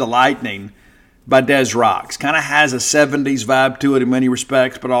I Am the Lightning by Des Rocks. Kind of has a 70s vibe to it in many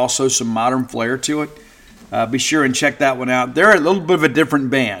respects, but also some modern flair to it. Be sure and check that one out. They're a little bit of a different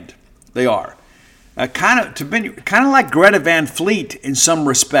band. They are. Kind of like Greta Van Fleet in some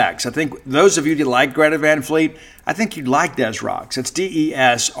respects. I think those of you that like Greta Van Fleet, I think you'd like Des Rocks. It's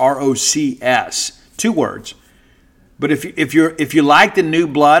Desrocks, 2 words. But if you like the new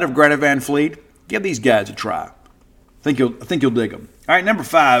blood of Greta Van Fleet, give these guys a try. I think you'll dig them. All right, number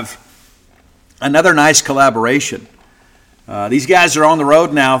 5, another nice collaboration. These guys are on the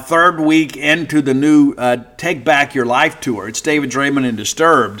road now, 3rd week into the new Take Back Your Life tour. It's David Draymond and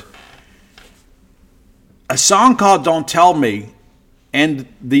Disturbed. A song called Don't Tell Me, and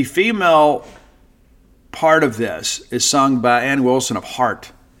the female part of this is sung by Ann Wilson of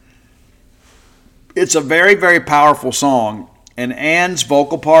Heart. It's a very, very powerful song, and Ann's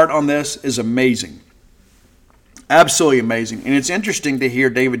vocal part on this is amazing. Absolutely amazing. And it's interesting to hear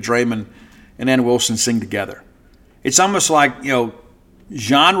David Draymond and Ann Wilson sing together. It's almost like,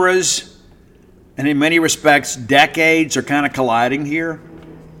 genres and in many respects decades are kind of colliding here,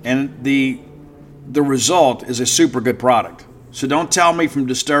 and the result is a super good product. So Don't Tell Me from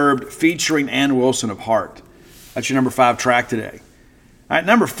Disturbed featuring Ann Wilson of Heart. That's your number 5 track today. All right,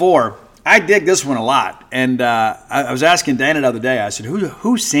 number 4. I dig this one a lot, and I was asking Dana the other day. I said,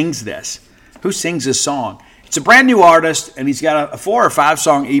 "Who sings this? Who sings this song?" It's a brand new artist, and he's got a 4 or 5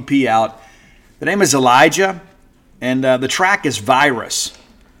 song EP out. The name is Elijah, and the track is Virus.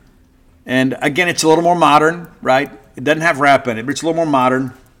 And again, it's a little more modern, right? It doesn't have rap in it, but it's a little more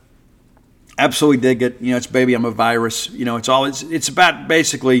modern. Absolutely dig it. It's Baby I'm a Virus. It's about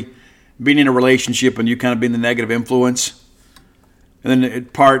basically being in a relationship and you kind of being the negative influence. And then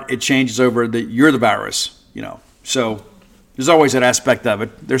it changes over that you're the virus, So there's always that aspect of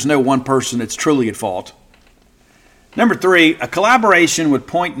it. There's no one person that's truly at fault. Number 3, a collaboration with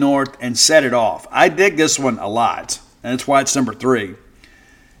Point North and Set It Off. I dig this one a lot, and that's why it's number 3.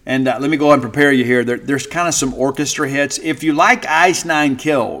 And let me go ahead and prepare you here. There's kind of some orchestra hits. If you like Ice Nine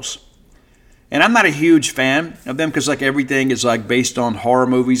Kills, and I'm not a huge fan of them because like everything is like based on horror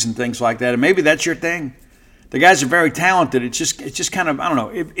movies and things like that, and maybe that's your thing. The guys are very talented. It's just kind of, I don't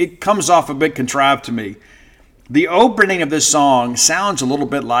know, it comes off a bit contrived to me. The opening of this song sounds a little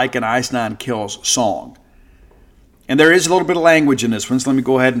bit like an Ice Nine Kills song. And there is a little bit of language in this one, so let me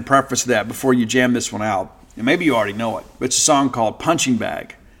go ahead and preface that before you jam this one out. And maybe you already know it, but it's a song called Punching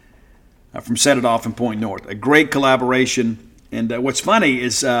Bag from Set It Off and Point North. A great collaboration. And what's funny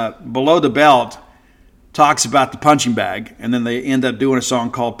is Below the Belt talks about the punching bag, and then they end up doing a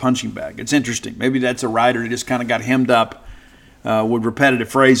song called Punching Bag. It's interesting. Maybe that's a writer who just kind of got hemmed up with repetitive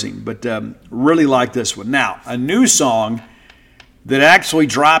phrasing, but really like this one. Now, a new song that actually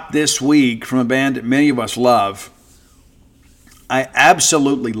dropped this week from a band that many of us love. I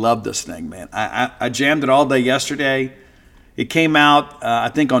absolutely love this thing, man. I jammed it all day yesterday. It came out, I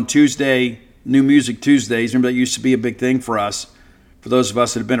think, on Tuesday, New Music Tuesdays. Remember, that used to be a big thing for us, for those of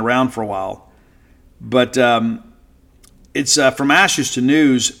us that have been around for a while. But It's From Ashes to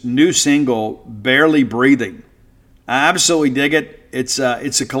New's new single, Barely Breathing. I absolutely dig it. It's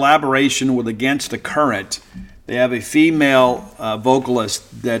a collaboration with Against the Current. They have a female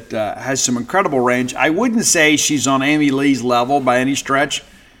vocalist that has some incredible range. I wouldn't say she's on Amy Lee's level by any stretch,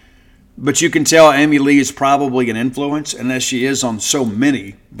 but you can tell Amy Lee is probably an influence, and as she is on so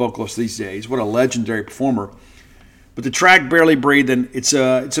many vocalists these days. What a legendary performer. But the track Barely Breathing, it's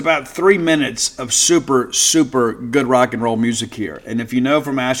about 3 minutes of super, super good rock and roll music here. And if you know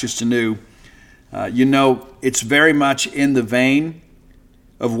From Ashes to New, you know it's very much in the vein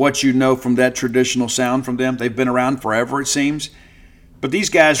of what you know from that traditional sound from them. They've been around forever, it seems. But these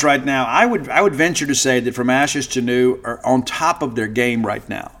guys right now, I would venture to say that From Ashes to New are on top of their game right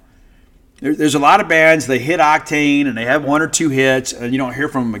now. There's a lot of bands, they hit octane and they have 1 or 2 hits and you don't hear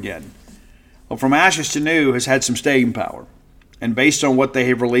from them again. Well, From Ashes to New has had some staying power. And based on what they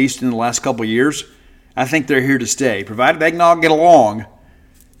have released in the last couple of years, I think they're here to stay, provided they can all get along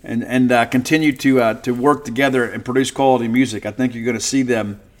and continue to work together and produce quality music. I think you're going to see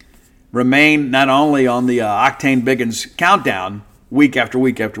them remain not only on the Octane Biggins countdown week after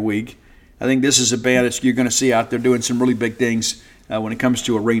week after week. I think this is a band that you're going to see out there doing some really big things when it comes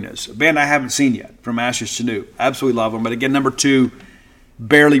to arenas. A band I haven't seen yet, From Ashes to New. Absolutely love them. But again, number 2,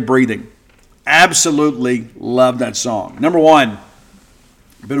 Barely Breathing. Absolutely love that song. Number 1,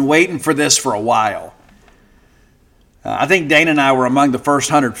 been waiting for this for a while. I think Dana and I were among the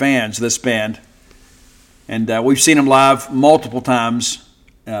first 100 fans of this band. And we've seen them live multiple times.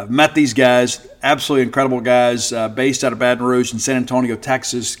 Met these guys, absolutely incredible guys, based out of Baton Rouge in San Antonio,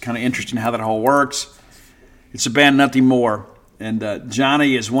 Texas. Kind of interesting how that all works. It's a band, nothing more. And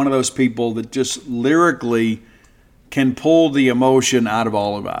Johnny is one of those people that just lyrically can pull the emotion out of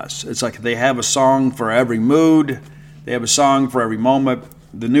all of us. It's like they have a song for every mood. They have a song for every moment.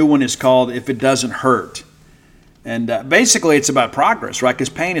 The new one is called If It Doesn't Hurt. And basically it's about progress, right? Because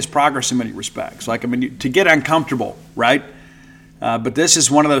pain is progress in many respects. Like, I mean, to get uncomfortable, right? But this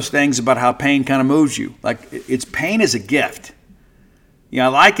is one of those things about how pain kind of moves you. Like, it's pain is a gift. You know, I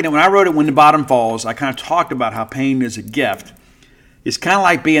liken it, when I wrote it When the Bottom Falls, I kind of talked about how pain is a gift. It's kind of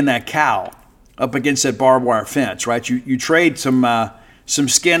like being that cow up against that barbed wire fence, right? You trade some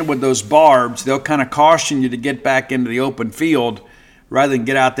skin with those barbs. They'll kind of caution you to get back into the open field rather than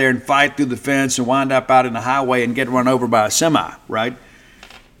get out there and fight through the fence and wind up out in the highway and get run over by a semi, right?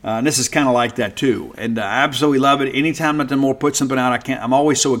 And this is kind of like that too. And I absolutely love it. Anytime Nothing More puts something out, I'm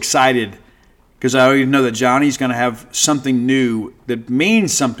always so excited because I already know that Johnny's going to have something new that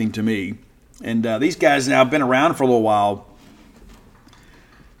means something to me. And these guys now have been around for a little while.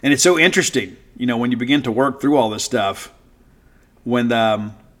 And it's so interesting, you know, when you begin to work through all this stuff, when,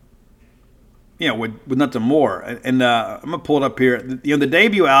 with Nothing More. And I'm going to pull it up here. You know, the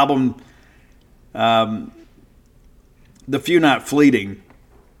debut album, The Few Not Fleeting,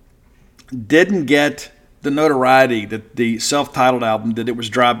 didn't get the notoriety that the self-titled album did. It was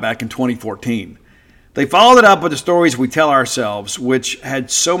dropped back in 2014. They followed it up with The Stories We Tell Ourselves, which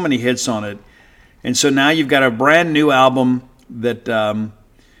had so many hits on it. And so now you've got a brand new album that's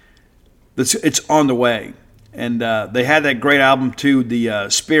it's on the way. And they had that great album too, the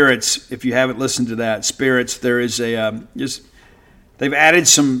Spirits. If you haven't listened to that, Spirits, there is they've added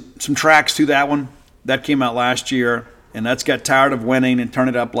some tracks to that one. That came out last year, and that's got Tired of Winning and Turn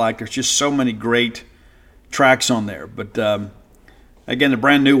It Up Like. There's just so many great tracks on there. But again, the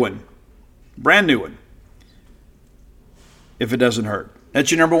brand new one. If It Doesn't Hurt.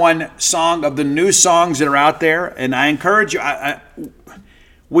 That's your number 1 song of the new songs that are out there. And I encourage you,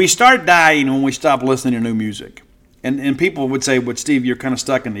 we start dying when we stop listening to new music. And people would say, well, Steve, you're kind of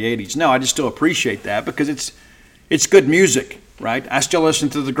stuck in the 80s. No, I just still appreciate that because it's good music, right? I still listen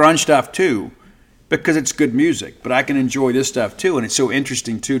to the grunge stuff too because it's good music. But I can enjoy this stuff too. And it's so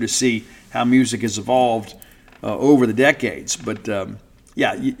interesting too to see how music has evolved over the decades. But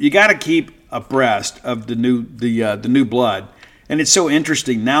you got to keep abreast of the new blood. And it's so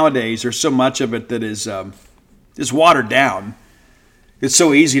interesting nowadays. There's so much of it that is watered down. It's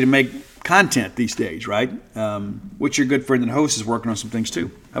so easy to make content these days, right? Which your good friend and host is working on some things too.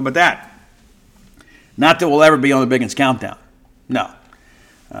 How about that? Not that we'll ever be on the Biggins Countdown. No.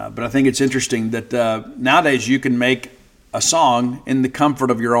 But I think it's interesting that nowadays you can make a song in the comfort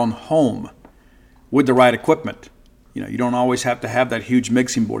of your own home with the right equipment. You know, you don't always have to have that huge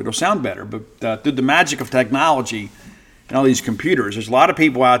mixing board. It'll sound better. But through the magic of technology and all these computers, there's a lot of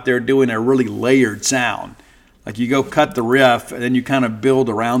people out there doing a really layered sound. Like you go cut the riff and then you kind of build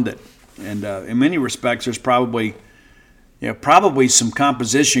around it. And in many respects, there's probably some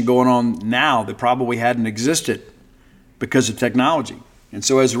composition going on now that probably hadn't existed because of technology. And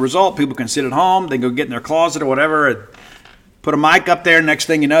so as a result, people can sit at home, they can go get in their closet or whatever, and Put a mic up there. Next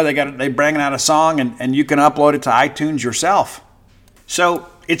thing you know, they bringing out a song, and you can upload it to iTunes yourself. So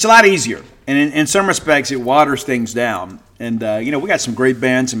it's a lot easier, and in some respects, it waters things down. And we got some great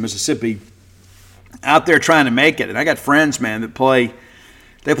bands in Mississippi out there trying to make it. And I got friends, man, that play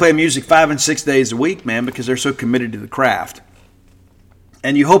music 5 and 6 days a week, man, because they're so committed to the craft.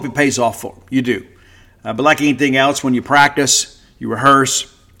 And you hope it pays off for them. You do. But like anything else, when you practice, you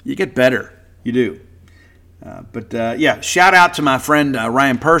rehearse, you get better. You do. Shout out to my friend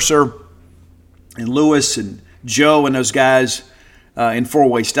Ryan Purser and Lewis and Joe and those guys in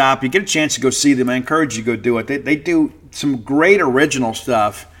Four-Way Stop. You get a chance to go see them. I encourage you to go do it. They do some great original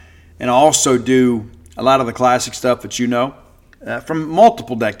stuff and also do a lot of the classic stuff that you know from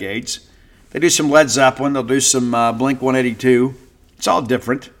multiple decades. They do some Led Zeppelin. They'll do some Blink-182. It's all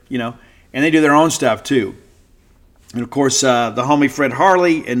different, and they do their own stuff too. And of course, the homie Fred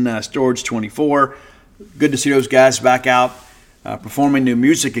Harley in Storage 24. Good to see those guys back out performing new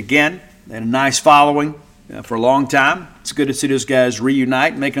music again. They had a nice following for a long time. It's good to see those guys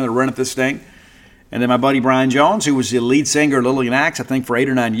reunite, making another run at this thing. And then my buddy Brian Jones, who was the lead singer of Lillian Axe, I think, for 8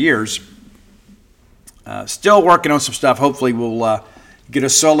 or 9 years. Still working on some stuff. Hopefully we'll get a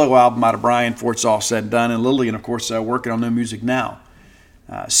solo album out of Brian before it's all said and done. And Lillian, of course, working on new music now.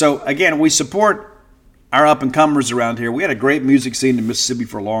 So, again, we support our up-and-comers around here. We had a great music scene in Mississippi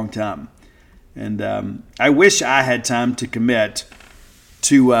for a long time. And I wish I had time to commit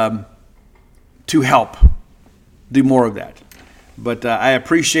to help do more of that. But I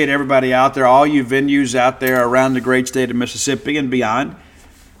appreciate everybody out there, all you venues out there around the great state of Mississippi and beyond,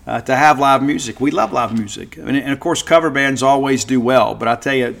 to have live music. We love live music. And of course, cover bands always do well. But I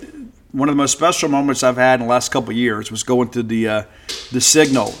tell you, one of the most special moments I've had in the last couple of years was going to the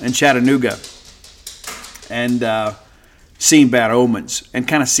Signal in Chattanooga and seeing Bad Omens and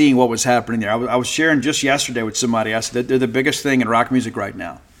kind of seeing what was happening there. I was sharing just yesterday with somebody. I said that they're the biggest thing in rock music right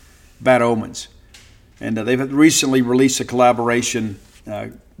now, Bad Omens. And they've recently released a collaboration.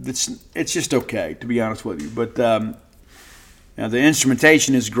 It's just okay, to be honest with you. But the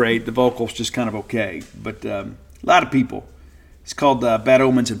instrumentation is great. The vocals just kind of okay. But a lot of people. It's called Bad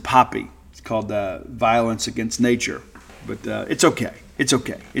Omens and Poppy. It's called Violence Against Nature. But it's okay. It's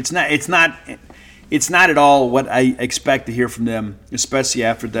okay. It's not at all what I expect to hear from them, especially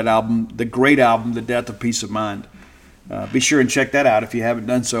after that album, the great album, The Death of Peace of Mind. Be sure and check that out if you haven't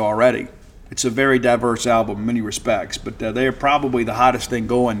done so already. It's a very diverse album in many respects, but they are probably the hottest thing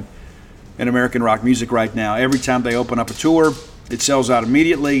going in American rock music right now. Every time they open up a tour, it sells out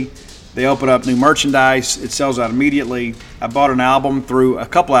immediately. They open up new merchandise, it sells out immediately. I bought a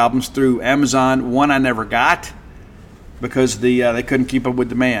couple albums through Amazon. One I never got because they couldn't keep up with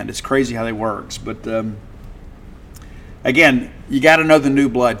demand. It's crazy how that works. But again, you got to know the new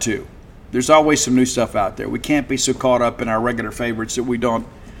blood too. There's always some new stuff out there. We can't be so caught up in our regular favorites that we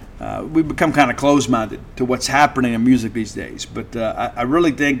become kind of closed-minded to what's happening in music these days. But I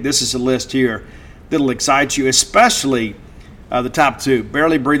really think this is a list here that'll excite you, especially the top two.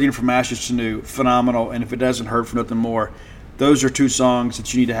 Barely Breathing from Ashes to New, phenomenal. And If It Doesn't Hurt for Nothing More, those are two songs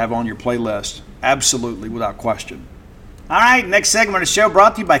that you need to have on your playlist. Absolutely, without question. All right, next segment of the show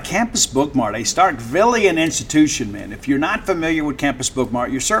brought to you by Campus Bookmart, a Starkvillian institution, man. If you're not familiar with Campus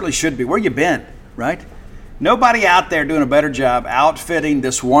Bookmart, you certainly should be. Where you been, right? Nobody out there doing a better job outfitting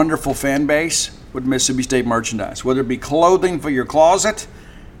this wonderful fan base with Mississippi State merchandise, whether it be clothing for your closet,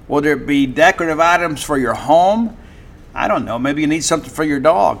 whether it be decorative items for your home. I don't know, maybe you need something for your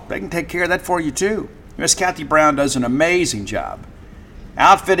dog. They can take care of that for you too. Miss Kathy Brown does an amazing job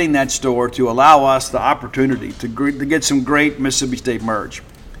outfitting that store to allow us the opportunity to get some great Mississippi State merch.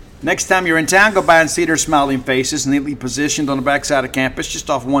 Next time you're in town, go by and see their smiling faces neatly positioned on the backside of campus just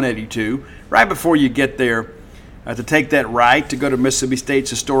off 182, right before you get there to take that right to go to Mississippi State's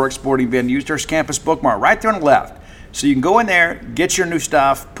historic sporting venues. There's Campus Bookmart right there on the left. So you can go in there, get your new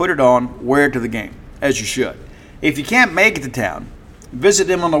stuff, put it on, wear it to the game, as you should. If you can't make it to town, visit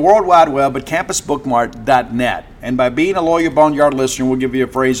them on the World Wide Web at campusbookmart.net. And by being a loyal Boneyard listener, we'll give you a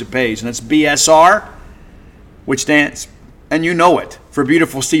phrase that pays. And it's BSR, which stands, and you know it, for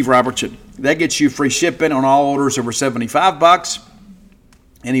beautiful Steve Robertson. That gets you free shipping on all orders over $75.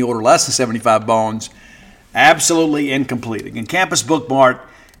 Any order less than 75 bones, absolutely incomplete. Again,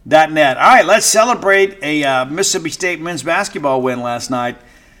 campusbookmart.net. All right, let's celebrate a Mississippi State men's basketball win last night.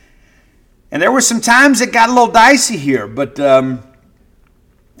 And there were some times it got a little dicey here, but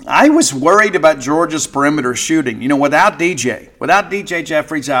I was worried about Georgia's perimeter shooting. Without DJ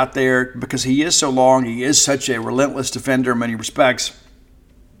Jeffries out there, because he is so long, he is such a relentless defender in many respects,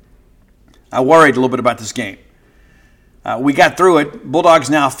 I worried a little bit about this game. We got through it. Bulldogs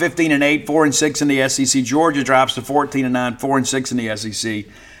now 15-8, 4-6 in the SEC. Georgia drops to 14-9, 4-6 in the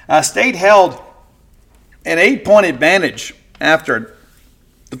SEC. State held an 8-point advantage after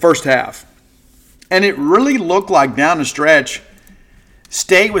the first half. And it really looked like down the stretch,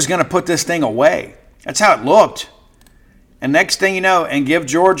 State was going to put this thing away. That's how it looked. And next thing you know, and give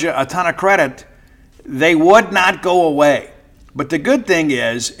Georgia a ton of credit, they would not go away. But the good thing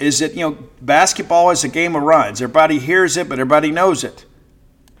is that, basketball is a game of runs. Everybody hears it, but everybody knows it.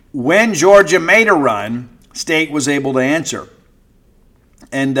 When Georgia made a run, State was able to answer.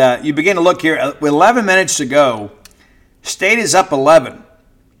 And you begin to look here, with 11 minutes to go, State is up 11.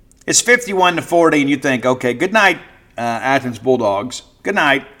 It's 51-40, and you think, okay, good night, Athens Bulldogs. Good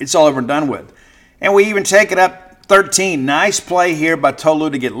night. It's all over and done with. And we even take it up 13. Nice play here by Tolu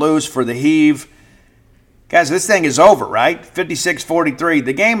to get loose for the heave. Guys, this thing is over, right? 56-43.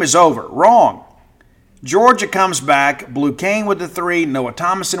 The game is over. Wrong. Georgia comes back. Blue Kane with the 3. Noah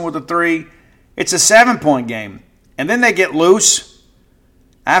Thomason with the 3. It's a 7-point game. And then they get loose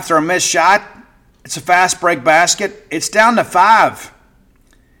after a missed shot. It's a fast break basket. It's down to 5.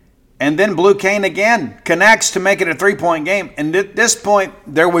 And then Blue Kane again connects to make it a 3-point game. And at this point,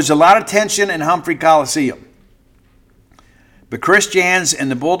 there was a lot of tension in Humphrey Coliseum. But Chris Jans and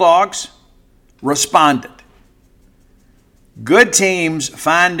the Bulldogs responded. Good teams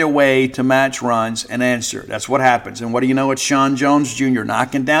find a way to match runs and answer. That's what happens. And what do you know? It's Sean Jones Jr.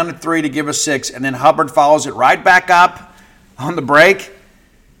 knocking down a 3 to give a 6. And then Hubbard follows it right back up on the break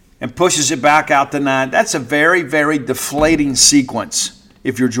and pushes it back out to 9. That's a very, very deflating sequence.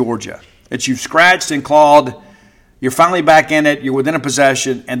 If you're Georgia, that you've scratched and clawed, you're finally back in it, you're within a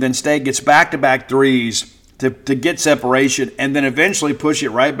possession, and then State gets back-to-back threes to get separation, and then eventually push it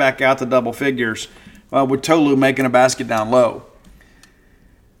right back out to double figures with Tolu making a basket down low.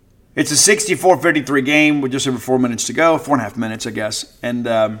 It's a 64-53 game with just over 4 minutes to go, 4.5 minutes, I guess.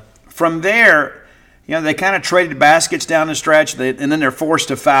 And from there, they kind of traded baskets down the stretch, and then they're forced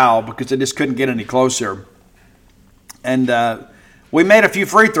to foul because they just couldn't get any closer. And we made a few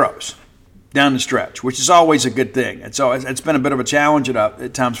free throws down the stretch, which is always a good thing. It's been a bit of a challenge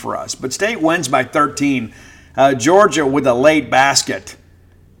at times for us. But State wins by 13. Georgia with a late basket.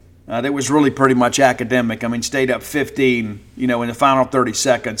 That was really pretty much academic. I mean, State up 15, in the final 30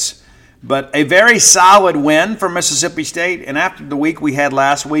 seconds. But a very solid win for Mississippi State. And after the week we had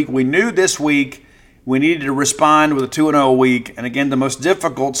last week, we knew this week we needed to respond with a 2-0 week. And again, the most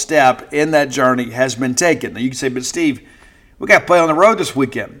difficult step in that journey has been taken. Now you can say, but Steve, we got to play on the road this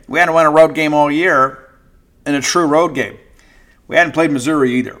weekend. We hadn't won a road game all year in a true road game. We hadn't played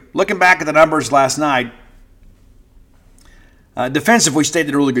Missouri either. Looking back at the numbers last night, defensively, State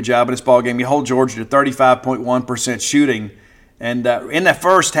did a really good job in this ball game. You hold Georgia to 35.1% shooting. And in the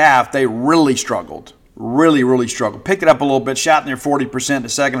first half, they really struggled. Really, really struggled. Picked it up a little bit, shot near 40% in the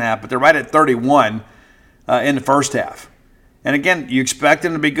second half, but they're right at 31 in the first half. And again, you expect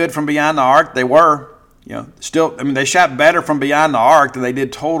them to be good from beyond the arc. They were. They shot better from beyond the arc than they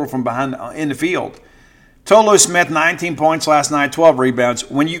did total from behind in the field. Tolu Smith, 19 points last night, 12 rebounds.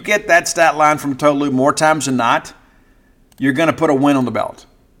 When you get that stat line from Tolu more times than not, you're going to put a win on the belt.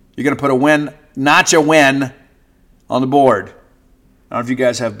 You're going to put a win, not a win, on the board. I don't know if you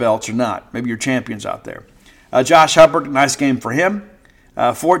guys have belts or not. Maybe you're champions out there. Josh Hubbard, nice game for him.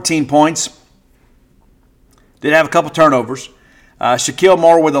 14 points. Did have a couple turnovers. Shaquille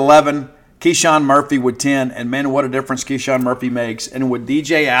Moore with 11. Keyshawn Murphy with 10, and man, what a difference Keyshawn Murphy makes. And with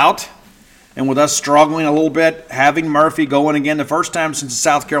DJ out, and with us struggling a little bit, having Murphy going again, the first time since the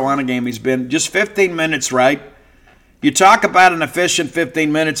South Carolina game he's been, just 15 minutes, right? You talk about an efficient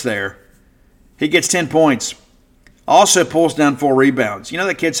 15 minutes there. He gets 10 points. Also pulls down 4 rebounds.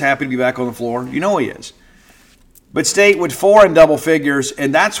 The kid's happy to be back on the floor. You know he is. But State with 4 in double figures,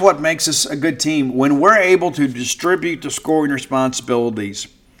 and that's what makes us a good team. When we're able to distribute the scoring responsibilities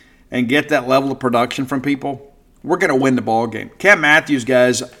and get that level of production from people, we're going to win the ball game. Cam Matthews,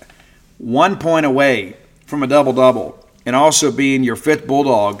 guys, 1 point away from a double-double and also being your 5th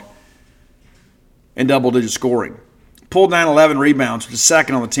Bulldog in double-digit scoring. Pulled down 11 rebounds, which is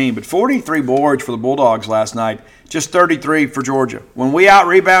second on the team, but 43 boards for the Bulldogs last night, just 33 for Georgia. When we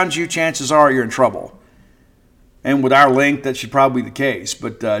out-rebound you, chances are you're in trouble. And with our length, that should probably be the case.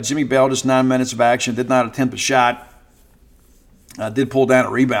 But Jimmy Bell, just 9 minutes of action, did not attempt a shot. Did pull down a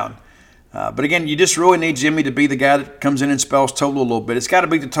rebound. But again, you just really need Jimmy to be the guy that comes in and spells Tolu a little bit. It's got to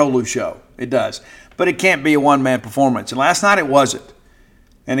be the Tolu show. It does. But it can't be a one-man performance. And last night it wasn't.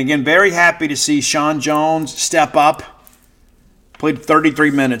 And again, very happy to see Sean Jones step up. Played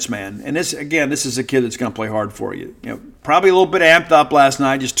 33 minutes, man. And this is a kid that's going to play hard for you. Probably a little bit amped up last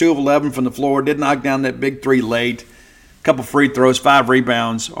night. Just 2 of 11 from the floor. Did knock down that big 3 late. a couple free throws, 5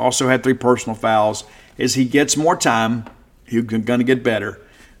 rebounds, also had 3 personal fouls. As he gets more time, he's going to get better.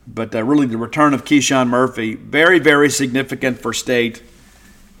 But really the return of Keyshawn Murphy, very, very significant for State.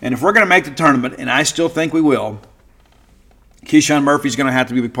 And if we're going to make the tournament, and I still think we will, Keyshawn Murphy's going to have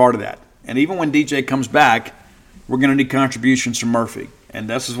to be a part of that. And even when DJ comes back, we're going to need contributions from Murphy. And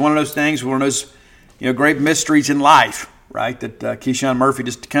this is one of those things, one of those great mysteries in life, right? That Keyshawn Murphy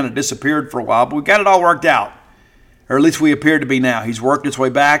just kind of disappeared for a while, but we got it all worked out. Or at least we appear to be now. He's worked his way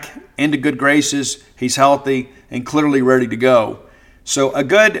back into good graces. He's healthy and clearly ready to go. So a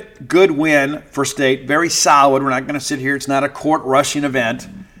good win for State. Very solid. We're not going to sit here. It's not a court-rushing event.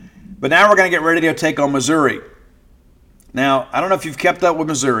 But now we're going to get ready to take on Missouri. Now, I don't know if you've kept up with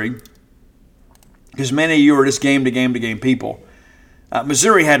Missouri, because many of you are just game-to-game people.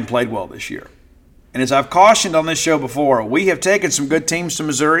 Missouri hadn't played well this year. And as I've cautioned on this show before, we have taken some good teams to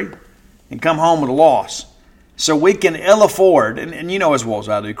Missouri and come home with a loss. So we can ill afford, and you know as well as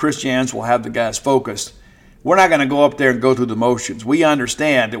I do, Chris Jans will have the guys focused. We're not going to go up there and go through the motions. We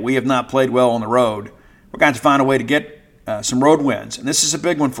understand that we have not played well on the road. We're going to find a way to get some road wins. And this is a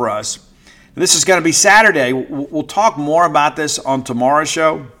big one for us. This is going to be Saturday. We'll talk more about this on tomorrow's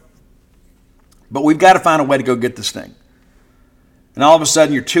show. But we've got to find a way to go get this thing. And all of a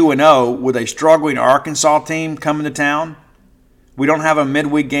sudden you're 2-0 with a struggling Arkansas team coming to town. We don't have a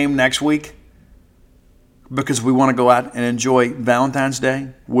midweek game next week because we want to go out and enjoy Valentine's Day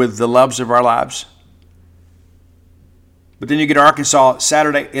with the loves of our lives. But then you get Arkansas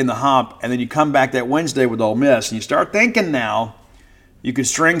Saturday in the hump, and then you come back that Wednesday with Ole Miss, and you start thinking now you could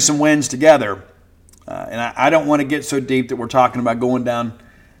string some wins together. And I don't want to get so deep that we're talking about going down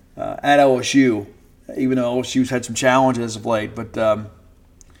at LSU, even though LSU's had some challenges of late. But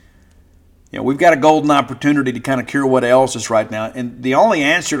we've got a golden opportunity to kind of cure what ails us right now. And the only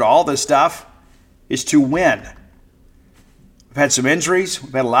answer to all this stuff is to win. We've had some injuries.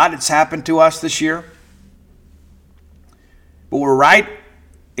 We've had a lot that's happened to us this year. But we're right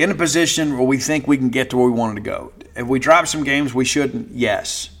in a position where we think we can get to where we wanted to go. If we drop some games we shouldn't,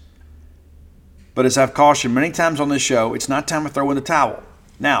 yes. But as I've cautioned many times on this show, it's not time to throw in the towel.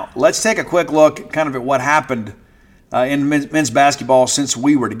 Now, let's take a quick look kind of at what happened in men's basketball since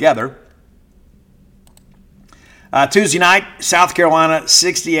we were together. Tuesday night, South Carolina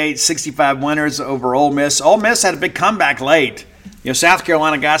 68-65 winners over Ole Miss. Ole Miss had a big comeback late. South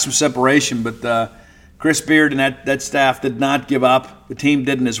Carolina got some separation, but Chris Beard and that staff did not give up. The team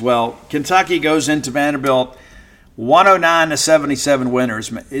didn't as well. Kentucky goes into Vanderbilt 109-77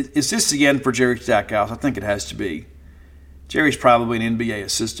 winners. Is this again for Jerry Stackhouse? I think it has to be. Jerry's probably an NBA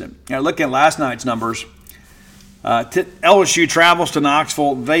assistant. Now, looking at last night's numbers, LSU travels to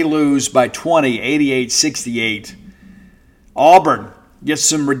Knoxville. They lose by 20, 88-68. Auburn gets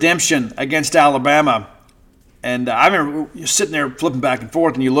some redemption against Alabama. And I remember you're sitting there flipping back and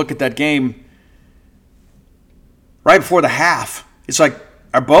forth, and you look at that game right before the half. It's like,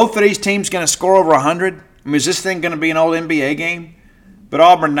 are both of these teams going to score over 100? I mean, is this thing going to be an old NBA game? But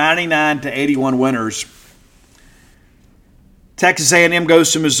Auburn 99-81 winners. Texas A&M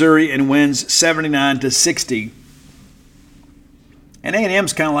goes to Missouri and wins 79-60. And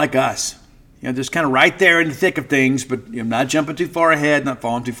A&M's kind of like us. Just kind of right there in the thick of things, but not jumping too far ahead, not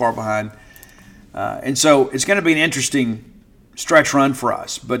falling too far behind. And so it's going to be an interesting stretch run for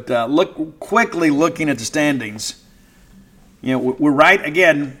us. But quickly looking at the standings, we're right,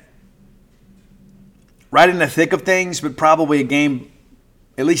 again, right in the thick of things, but probably a game,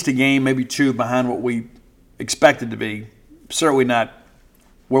 at least a game, maybe two behind what we expected to be. Certainly not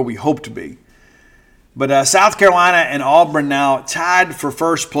where we hope to be. But South Carolina and Auburn now tied for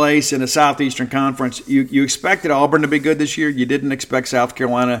first place in the Southeastern Conference. You expected Auburn to be good this year. You didn't expect South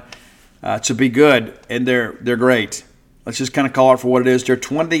Carolina to be good, and they're great. Let's just kind of call it for what it is. They're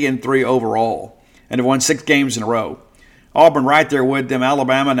 20-3 overall, and they've won 6 games in a row. Auburn right there with them.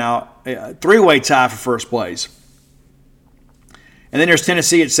 Alabama now three-way tie for first place. And then there's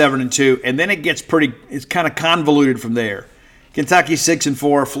Tennessee at 7-2, and then it's kind of convoluted from there. Kentucky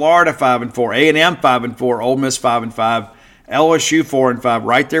 6-4, Florida 5-4, A&M 5-4, Ole Miss 5-5, LSU 4-5,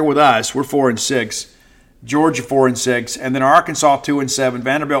 right there with us. We're 4-6, Georgia 4-6, and then Arkansas 2-7,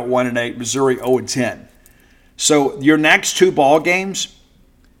 Vanderbilt 1-8, Missouri 0-10. So your next 2 ball games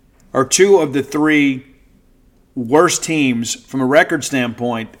are 2 of the 3 worst teams from a record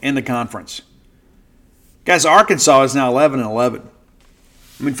standpoint in the conference. Guys, Arkansas is now 11-11.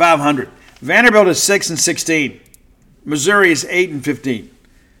 500. Vanderbilt is 6-16. Missouri is 8-15.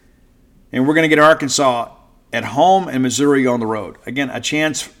 And we're going to get Arkansas at home and Missouri on the road. Again, a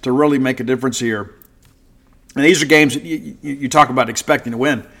chance to really make a difference here. And these are games that you talk about expecting to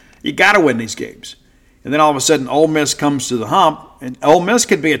win. You got to win these games. And then all of a sudden, Ole Miss comes to the hump, and Ole Miss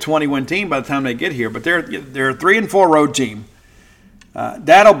could be a 20-win team by the time they get here. But they're a 3-4 road team.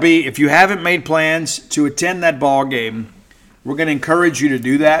 That'll be, if you haven't made plans to attend that ball game, we're going to encourage you to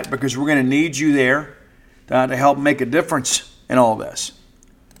do that because we're going to need you there to help make a difference in all this.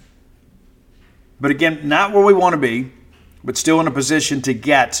 But again, not where we want to be, but still in a position to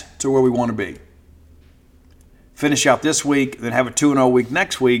get to where we want to be. Finish out this week, then have a 2-0 week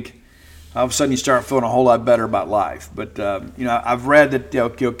next week. All of a sudden, you start feeling a whole lot better about life. But I've read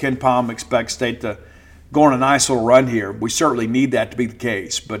that Ken Palm expects State to go on a nice little run here. We certainly need that to be the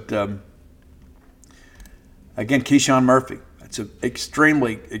case. But again, Keyshawn Murphy, that's an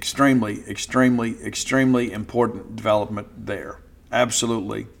extremely, extremely, extremely, extremely important development there.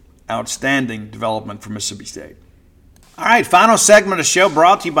 Absolutely outstanding development for Mississippi State. All right, final segment of the show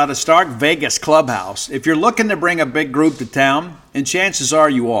brought to you by the Stark Vegas Clubhouse. If you're looking to bring a big group to town, and chances are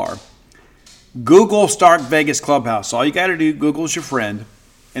you are, Google Stark Vegas Clubhouse. All you got to do, Google's your friend,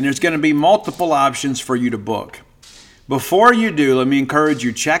 and there's going to be multiple options for you to book. Before you do, let me encourage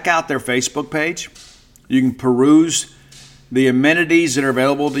you, check out their Facebook page. You can peruse the amenities that are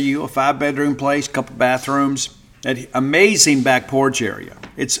available to you, a 5-bedroom place, couple bathrooms, that amazing back porch area.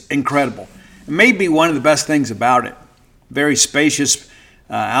 It's incredible. It may be one of the best things about it. Very spacious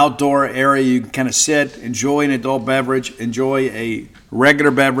outdoor area. You can kind of sit, enjoy an adult beverage, enjoy a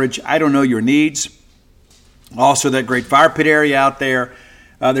regular beverage. I don't know your needs. Also, that great fire pit area out there.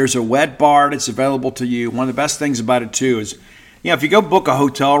 There's a wet bar that's available to you. One of the best things about it, too, is if you go book a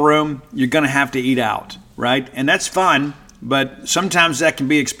hotel room, you're going to have to eat out, right? And that's fun, but sometimes that can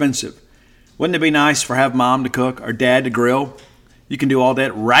be expensive. Wouldn't it be nice for have mom to cook or dad to grill? You can do all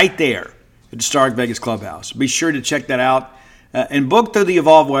that right there at the Stark Vegas Clubhouse. Be sure to check that out and book through the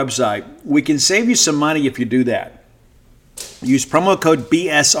Evolve website. We can save you some money if you do that. Use promo code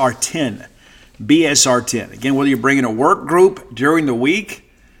BSR10. BSR10. Again, whether you're bringing a work group during the week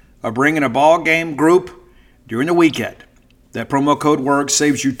or bringing a ball game group during the weekend, that promo code works,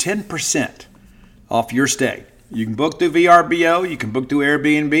 saves you 10% off your stay. You can book through VRBO. You can book through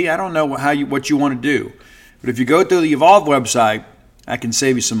Airbnb. I don't know what you want to do. But if you go through the Evolve website, I can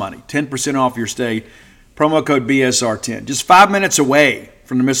save you some money. 10% off your stay. Promo code BSR10. Just 5 minutes away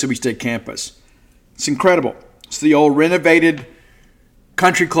from the Mississippi State campus. It's incredible. It's the old renovated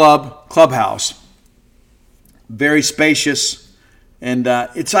country clubhouse. Very spacious. And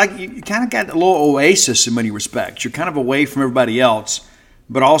it's like you kind of got a little oasis in many respects. You're kind of away from everybody else,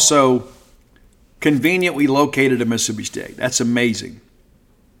 but also conveniently located at Mississippi State. That's amazing.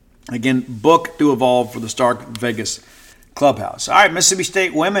 Again, book through Evolve for the Stark Vegas Clubhouse. All right, Mississippi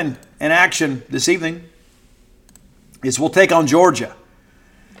State women in action this evening is we'll take on Georgia.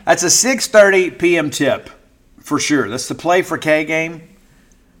 That's a 6:30 p.m. tip for sure. That's the Play for K game.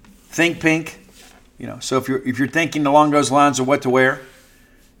 Think pink. So if you're thinking along those lines of what to wear,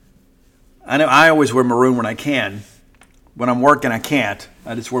 I know I always wear maroon when I can. When I'm working, I can't.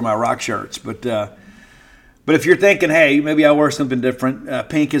 I just wear my rock shirts. But if you're thinking, hey, maybe I'll wear something different,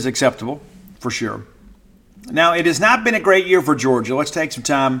 pink is acceptable for sure. Now, it has not been a great year for Georgia. Let's take some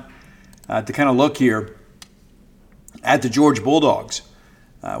time to kind of look here at the Georgia Bulldogs.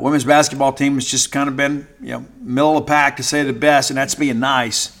 Women's basketball team has just kind of been, middle of the pack to say the best, and that's being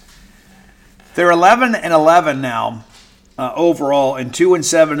nice. They're 11-11 now overall, and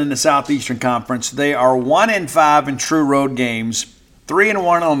 2-7 in the Southeastern Conference. They are 1-5 in true road games,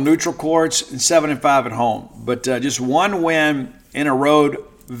 3-1 on neutral courts, and 7-5 at home. But just one win in a road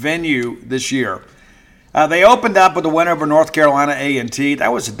venue this year. They opened up with a win over North Carolina A&T.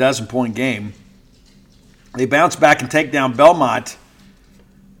 That was a dozen-point game. They bounced back and take down Belmont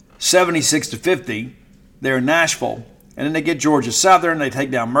 76-50. They're in Nashville. And then they get Georgia Southern. They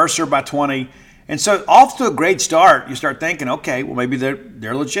take down Mercer by 20. And so off to a great start, you start thinking, okay, well, maybe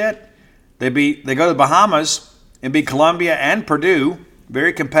they're legit. They go to the Bahamas and beat Columbia and Purdue.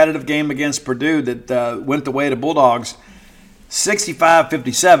 Very competitive game against Purdue that went the way of the Bulldogs,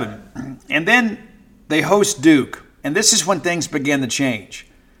 65-57. And then they host Duke. And this is when things begin to change.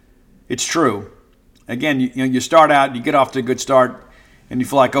 It's true. Again, you start out, you get off to a good start, and you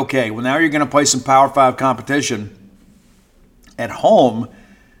feel like, okay, well, now you're going to play some Power 5 competition at home.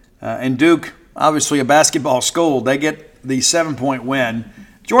 And Duke, obviously a basketball school, they get the 7-point win.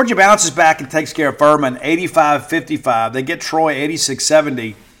 Georgia bounces back and takes care of Furman, 85-55. They get Troy,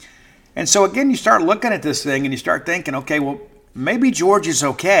 86-70. And so, again, you start looking at this thing and you start thinking, okay, well, maybe Georgia's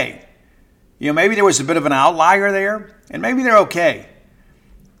okay. Maybe there was a bit of an outlier there, and maybe they're okay.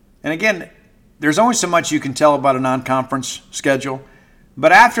 And, again, there's only so much you can tell about a non-conference schedule.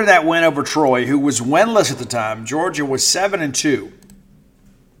 But after that win over Troy, who was winless at the time, Georgia was 7-2.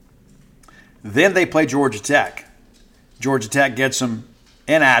 Then they play Georgia Tech. Georgia Tech gets them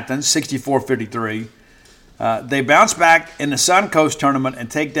in Athens, 64-53. They bounce back in the Suncoast tournament and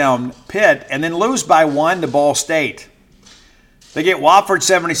take down Pitt and then lose by 1 to Ball State. They get Wofford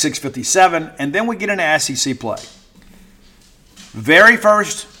 76-57, and then we get into SEC play. Very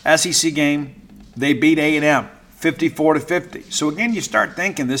first SEC game, they beat A&M 54-50. So again, you start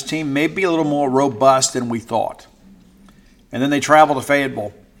thinking this team may be a little more robust than we thought. And then they travel to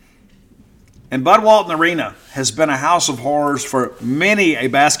Fayetteville. And Bud Walton Arena has been a house of horrors for many a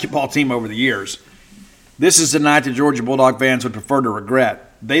basketball team over the years. This is the night that Georgia Bulldog fans would prefer to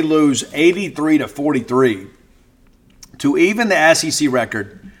regret. They lose 83-43 to even the SEC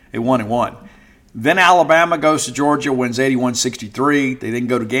record at 1-1. Then Alabama goes to Georgia, wins 81-63. They then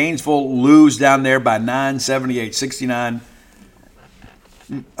go to Gainesville, lose down there by 9, 78-69.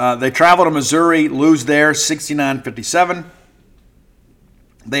 They travel to Missouri, lose there 69-57.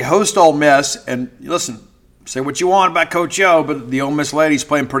 They host Ole Miss, and listen, say what you want about Coach O, but the Ole Miss ladies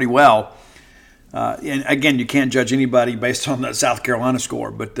playing pretty well. And again, you can't judge anybody based on that South Carolina score,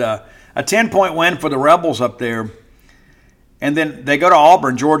 but a 10-point win for the Rebels up there. And then they go to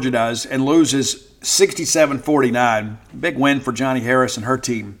Auburn, Georgia does, and loses 67-49. Big win for Johnny Harris and her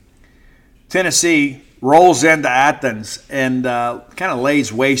team. Tennessee rolls into Athens and kind of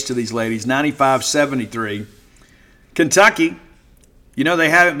lays waste to these ladies, 95-73. Kentucky, you know they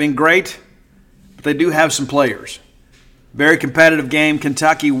haven't been great, but they do have some players. Very competitive game.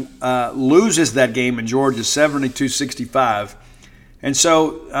 Kentucky loses that game in Georgia, 72-65. And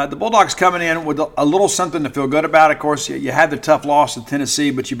so the Bulldogs coming in with a little something to feel good about. Of course, you had the tough loss to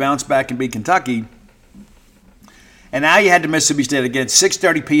Tennessee, but you bounced back and beat Kentucky. And now you had to Mississippi State again.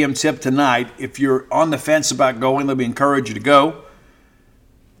 6:30 p.m. tip tonight. If you're on the fence about going, let me encourage you to go.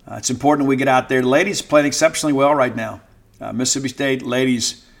 It's important we get out there. The ladies playing exceptionally well right now. Mississippi State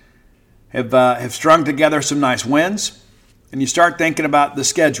ladies have strung together some nice wins. And you start thinking about the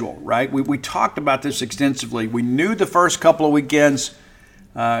schedule, right? We talked about this extensively. We knew the first couple of weekends,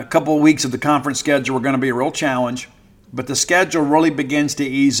 a couple of weeks of the conference schedule were going to be a real challenge. But the schedule really begins to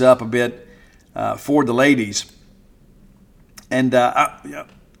ease up a bit for the ladies. And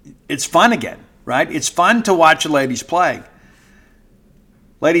it's fun again, right? It's fun to watch the ladies play.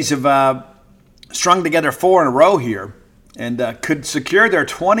 Ladies have strung together 4 in a row here and could secure their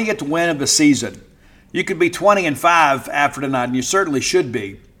 20th win of the season. You could be 20-5 after tonight, and you certainly should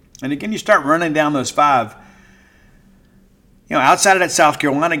be. And again, you start running down those 5. You know, outside of that South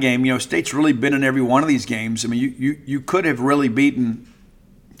Carolina game, you know, State's really been in every one of these games. I mean, you could have really beaten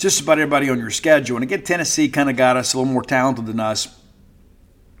just about everybody on your schedule. And again, Tennessee kind of got us a little more talented than us.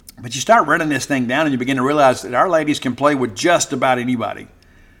 But you start running this thing down, and you begin to realize that our ladies can play with just about anybody.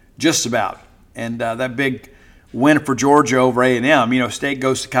 Just about. And that big win for Georgia over A&M, you know, State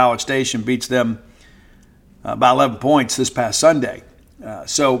goes to College Station, beats them by 11 points this past Sunday.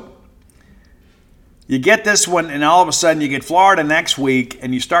 So you get this one, and all of a sudden you get Florida next week,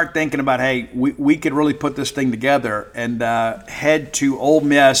 and you start thinking about, hey, we could really put this thing together and head to Ole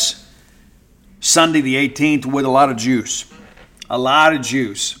Miss Sunday the 18th with a lot of juice. A lot of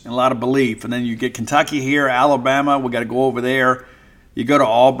juice and a lot of belief. And then you get Kentucky here, Alabama, we got to go over there. You go to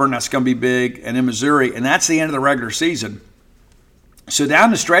Auburn, that's going to be big, and then Missouri, and that's the end of the regular season. So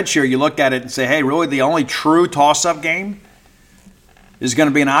down the stretch here, you look at it and say, hey, really the only true toss-up game is going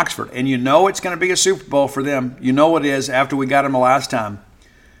to be in Oxford. And you know it's going to be a Super Bowl for them. You know it is after we got them the last time.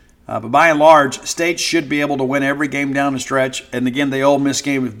 But by and large, State should be able to win every game down the stretch. And again, the Ole Miss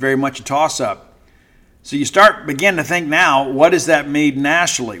game is very much a toss-up. So you begin to think now, what does that mean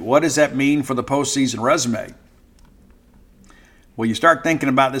nationally? What does that mean for the postseason resume? Well, you start thinking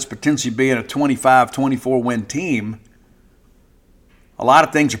about this potentially being a 25-24 win team. A lot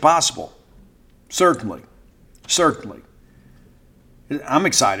of things are possible. Certainly. I'm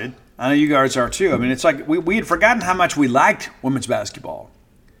excited. I know you guys are too. I mean, it's like we had forgotten how much we liked women's basketball.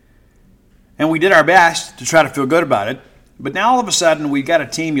 And we did our best to try to feel good about it. But now all of a sudden we got a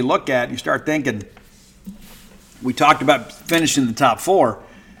team you look at and you start thinking, we talked about finishing the top 4.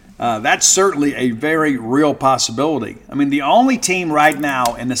 That's certainly a very real possibility. I mean, the only team right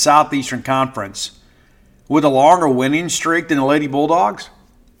now in the Southeastern Conference with a longer winning streak than the Lady Bulldogs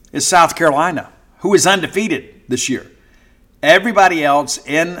is South Carolina, who is undefeated this year. Everybody else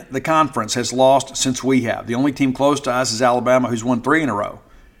in the conference has lost since we have. The only team close to us is Alabama, who's won 3 in a row.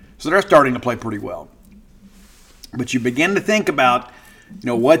 So they're starting to play pretty well. But you begin to think about, you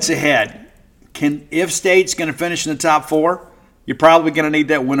know, what's ahead. If State's going to finish in the top 4, you're probably going to need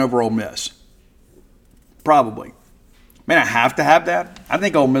that win over Ole Miss. Probably. May not have to have that. I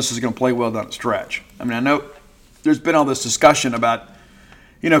think Ole Miss is going to play well down the stretch. I mean, I know there's been all this discussion about,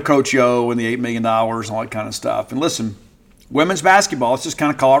 Coach Yo and the $8 million and all that kind of stuff. And listen, women's basketball, let's just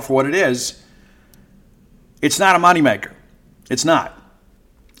kind of call it for what it is. It's not a moneymaker. It's not.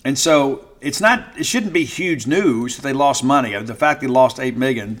 And so it shouldn't be huge news that they lost money. The fact they lost $8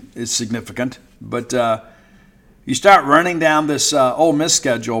 million is significant. But you start running down this Ole Miss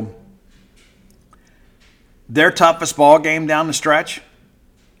schedule, their toughest ball game down the stretch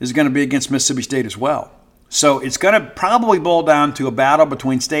is going to be against Mississippi State as well. So it's going to probably boil down to a battle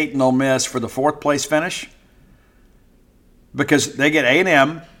between State and Ole Miss for the fourth place finish, because they get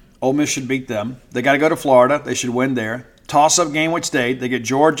A&M. Ole Miss should beat them. They got to go to Florida. They should win there. Toss-up game with State. They get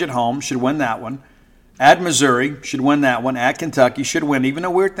Georgia at home. Should win that one. At Missouri. Should win that one. At Kentucky. Should win, even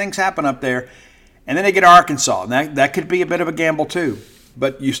though weird things happen up there. And then they get Arkansas. And that could be a bit of a gamble too.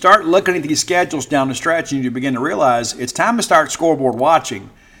 But you start looking at these schedules down the stretch and you begin to realize it's time to start scoreboard watching.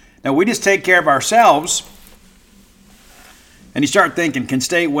 Now, we just take care of ourselves. And you start thinking, can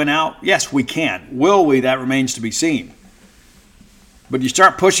State win out? Yes, we can. Will we? That remains to be seen. But you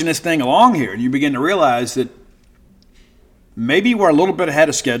start pushing this thing along here, and you begin to realize that maybe we're a little bit ahead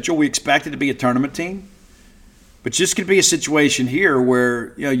of schedule. We expect it to be a tournament team. But this could be a situation here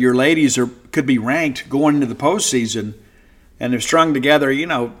where your ladies could be ranked going into the postseason, and they're strung together, 8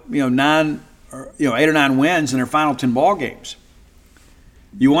 or 9 wins in their final 10 ball games.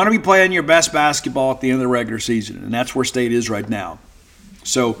 You want to be playing your best basketball at the end of the regular season, and that's where State is right now.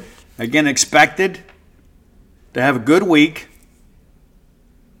 So, again, expected to have a good week.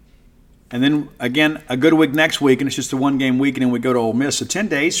 And then, again, a good week next week, and it's just a one-game week, and then we go to Ole Miss. So 10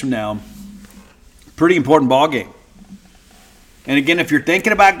 days from now, pretty important ball game. And, again, if you're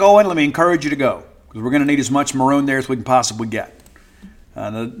thinking about going, let me encourage you to go, because we're going to need as much maroon there as we can possibly get.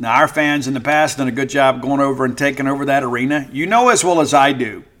 Now, our fans in the past have done a good job going over and taking over that arena. You know as well as I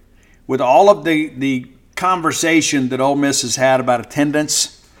do, with all of the conversation that Ole Miss has had about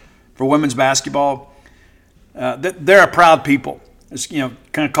attendance for women's basketball, they're a proud people. It's, kind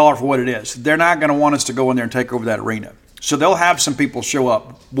of call it for what it is. They're not going to want us to go in there and take over that arena. So they'll have some people show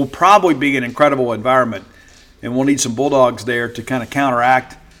up. Will probably be an incredible environment, and we'll need some Bulldogs there to kind of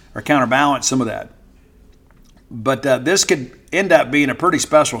counteract or counterbalance some of that. But this could end up being a pretty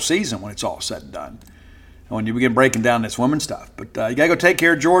special season when it's all said and done, when you begin breaking down this women's stuff. But you got to go take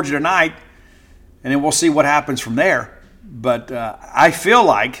care of Georgia tonight, and then we'll see what happens from there. But I feel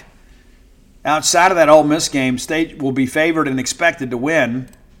like outside of that Ole Miss game, State will be favored and expected to win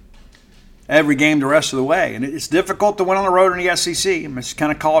every game the rest of the way. And it's difficult to win on the road in the SEC. I'm just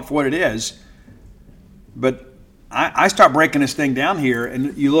kind of call it for what it is. But I start breaking this thing down here,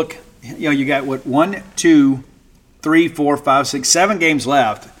 and you look, you got 1, 2, 3, 4, 5, 6, 7 games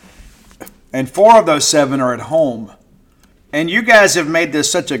left, and 4 of those 7 are at home. And you guys have made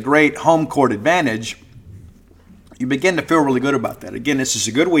this such a great home court advantage. You begin to feel really good about that. Again, this is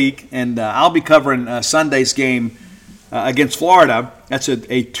a good week, and I'll be covering Sunday's game against Florida. That's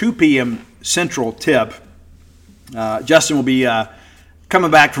a 2 p.m. Central tip. Justin will be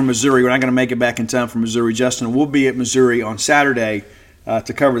coming back from Missouri. We're not going to make it back in time for Missouri. Justin will be at Missouri on Saturday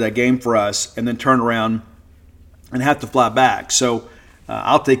to cover that game for us, and then turn around and have to fly back. So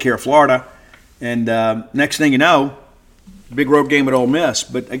I'll take care of Florida. And next thing you know, big road game at Ole Miss.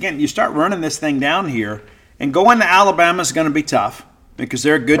 But, again, you start running this thing down here, and going to Alabama is going to be tough because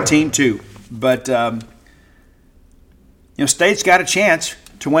they're a good team too. But, State's got a chance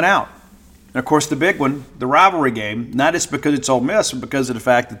to win out. And, of course, the big one, the rivalry game, not just because it's Ole Miss, but because of the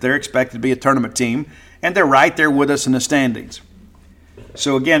fact that they're expected to be a tournament team, and they're right there with us in the standings.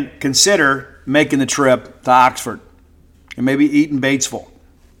 So, again, consider making the trip to Oxford and maybe Eaton Batesville.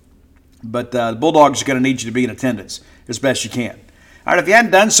 But the Bulldogs are going to need you to be in attendance as best you can. All right, if you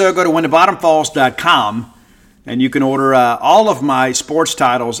hadn't done so, go to WhenTheBottomFalls.com, and you can order all of my sports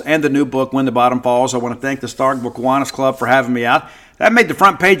titles and the new book, When the Bottom Falls. I want to thank the Starkville Kiwanis Club for having me out. That made the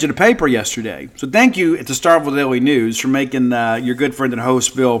front page of the paper yesterday. So thank you at the Starkville Daily News for making your good friend and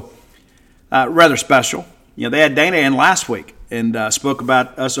host, Bill, rather special. They had Dana in last week and spoke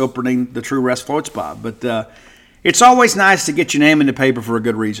about us opening the True Rest Float Spa. But it's always nice to get your name in the paper for a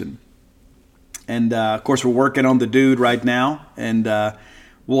good reason. And, of course, we're working on the Dude right now, and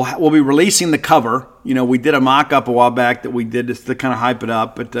we'll be releasing the cover. We did a mock-up a while back that we did just to kind of hype it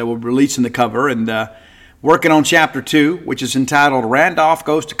up, but we're releasing the cover and working on Chapter 2, which is entitled Randolph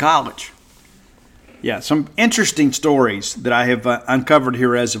Goes to College. Yeah, some interesting stories that I have uncovered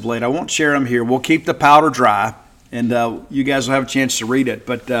here as of late. I won't share them here. We'll keep the powder dry, and you guys will have a chance to read it.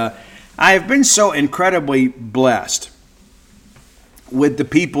 But I have been so incredibly blessed with the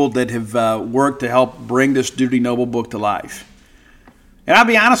people that have worked to help bring this Duty Noble book to life. And I'll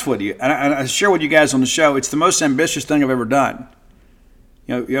be honest with you, and I share with you guys on the show, it's the most ambitious thing I've ever done.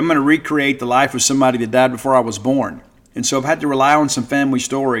 I'm going to recreate the life of somebody that died before I was born. And so I've had to rely on some family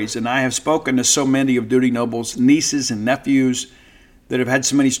stories, and I have spoken to so many of Duty Noble's nieces and nephews that have had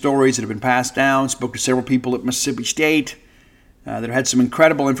so many stories that have been passed down. Spoke to several people at Mississippi State that have had some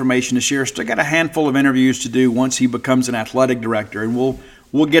incredible information to share. Still got a handful of interviews to do once he becomes an athletic director, and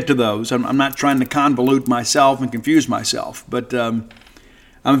we'll get to those. I'm not trying to convolute myself and confuse myself, but I'm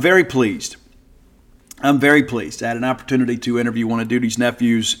very pleased. I'm very pleased. I had an opportunity to interview one of Duty's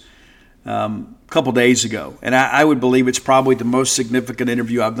nephews a couple days ago, and I would believe it's probably the most significant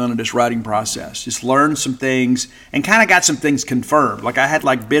interview I've done in this writing process. Just learned some things and kind of got some things confirmed. Like I had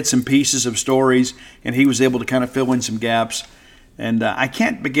like bits and pieces of stories, and he was able to kind of fill in some gaps. And I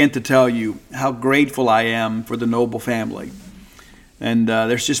can't begin to tell you how grateful I am for the Noble family. And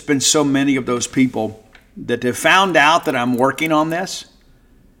there's just been so many of those people that have found out that I'm working on this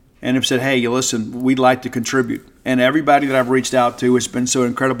and have said, hey, you listen, we'd like to contribute. And everybody that I've reached out to has been so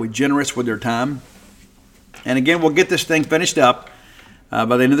incredibly generous with their time. And again, we'll get this thing finished up by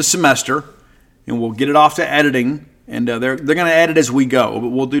the end of the semester, and we'll get it off to editing. And they're going to edit as we go, but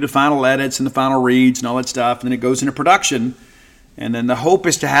we'll do the final edits and the final reads and all that stuff. And then it goes into production. And then the hope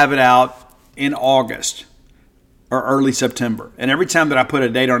is to have it out in August or early September. And every time that I put a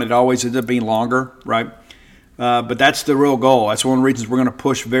date on it, it always ends up being longer, right? But that's the real goal. That's one of the reasons we're going to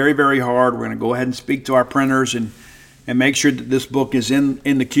push very, very hard. We're going to go ahead and speak to our printers and make sure that this book is in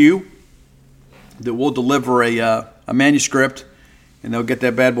the queue, that we'll deliver a manuscript, and they'll get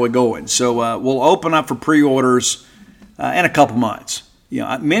that bad boy going. So we'll open up for pre-orders in a couple months.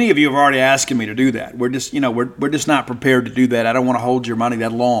 Many of you have already asked me to do that. We're just not prepared to do that. I don't want to hold your money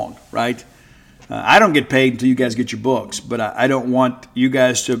that long, right? I don't get paid until you guys get your books, but I don't want you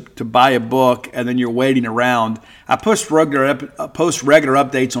guys to buy a book and then you're waiting around. I post regular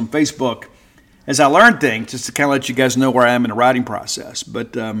updates on Facebook as I learn things, just to kind of let you guys know where I am in the writing process.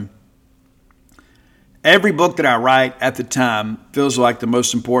 But every book that I write at the time feels like the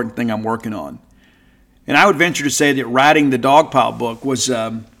most important thing I'm working on. And I would venture to say that writing the Dogpile book was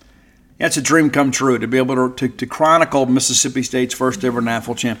that's a dream come true, to be able to chronicle Mississippi State's first ever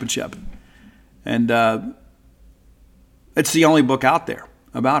national championship. And it's the only book out there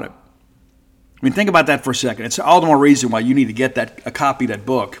about it. I mean, think about that for a second. It's all the more reason why you need to get a copy of that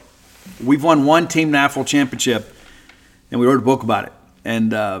book. We've won one team national championship, and we wrote a book about it.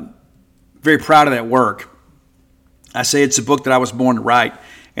 And very proud of that work. I say it's a book that I was born to write.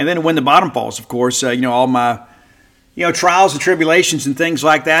 And then When the Bottom Falls, of course, all my trials and tribulations and things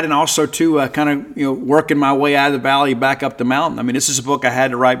like that, and also to kind of working my way out of the valley back up the mountain. I mean, this is a book I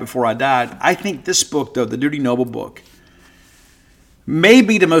had to write before I died. I think this book, though, the Duty Noble book, may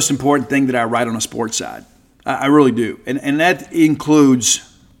be the most important thing that I write on a sports side. I really do, and that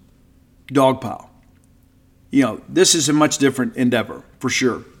includes Dogpile. This is a much different endeavor for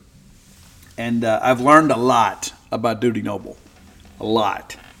sure, and I've learned a lot about Duty Noble, a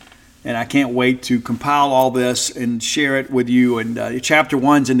lot. And I can't wait to compile all this and share it with you. And Chapter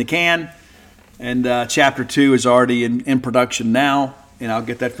 1's in the can, and Chapter 2 is already in production now. And I'll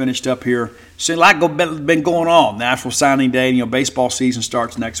get that finished up here. So a lot been going on. National Signing Day, baseball season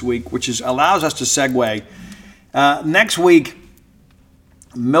starts next week, which allows us to segue. Next week,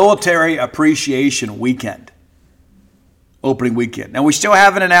 Military Appreciation Weekend. Opening weekend. Now, we still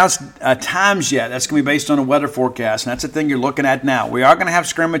haven't announced times yet. That's going to be based on a weather forecast, and that's the thing you're looking at now. We are going to have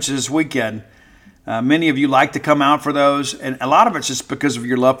scrimmages this weekend. Many of you like to come out for those, and a lot of it's just because of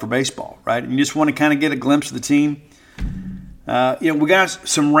your love for baseball, right? And you just want to kind of get a glimpse of the team. We got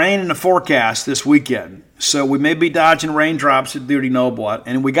some rain in the forecast this weekend, so we may be dodging raindrops at Duty Noble,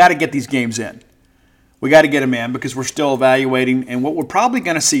 and we got to get these games in. We got to get them in because we're still evaluating, and what we're probably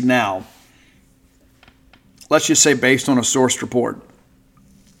going to see now, let's just say based on a sourced report,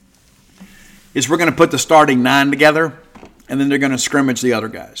 is we're going to put the starting 9 together, and then they're going to scrimmage the other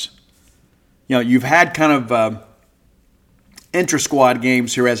guys. You've had kind of intra-squad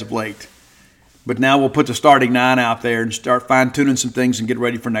games here as of late, but now we'll put the starting 9 out there and start fine-tuning some things and get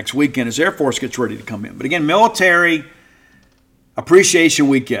ready for next weekend as Air Force gets ready to come in. But again, Military Appreciation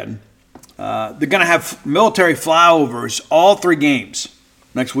Weekend. They're going to have military flyovers all 3 games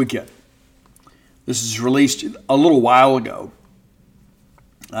next weekend. This is released a little while ago.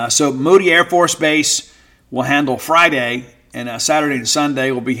 So Moody Air Force Base will handle Friday, and Saturday and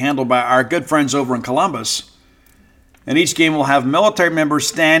Sunday will be handled by our good friends over in Columbus. And each game will have military members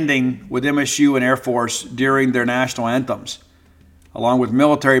standing with MSU and Air Force during their national anthems, along with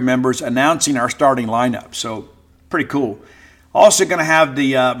military members announcing our starting lineup. So pretty cool. Also going to have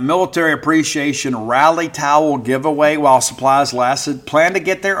the Military Appreciation Rally Towel giveaway while supplies lasted. Plan to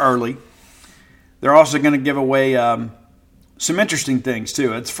get there early. They're also going to give away some interesting things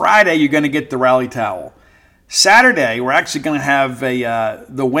too. It's Friday, you're going to get the rally towel. Saturday, we're actually going to have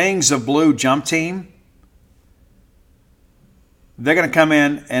the Wings of Blue jump team. They're going to come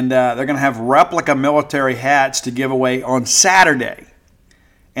in and they're going to have replica military hats to give away on Saturday.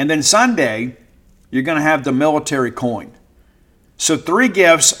 And then Sunday, you're going to have the military coin. So 3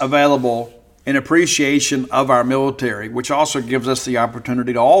 gifts available in appreciation of our military, which also gives us the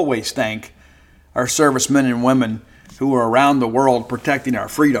opportunity to always thank our servicemen and women who are around the world protecting our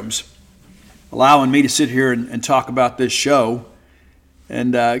freedoms, allowing me to sit here and talk about this show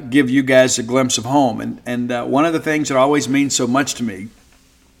and give you guys a glimpse of home. And one of the things that always means so much to me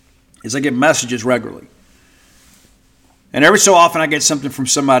is I get messages regularly. And every so often I get something from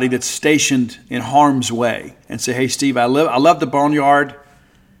somebody that's stationed in harm's way and say, hey, Steve, I love the Boneyard,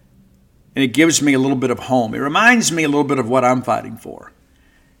 and it gives me a little bit of home. It reminds me a little bit of what I'm fighting for.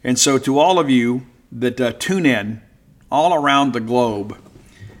 And so to all of you that tune in all around the globe,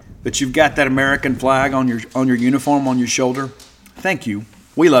 that you've got that American flag on your uniform, on your shoulder, thank you.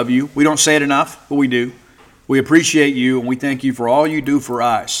 We love you. We don't say it enough, but we do. We appreciate you, and we thank you for all you do for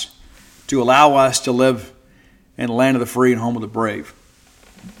us to allow us to live in the land of the free and home of the brave.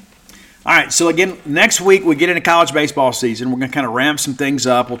 All right, so again, next week we get into college baseball season. We're going to kind of ramp some things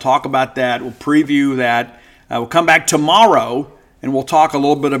up. We'll talk about that. We'll preview that. We'll come back tomorrow, and we'll talk a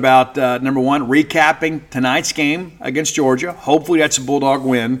little bit about, number one, recapping tonight's game against Georgia. Hopefully that's a Bulldog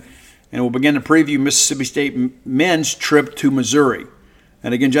win. And we'll begin to preview Mississippi State men's trip to Missouri.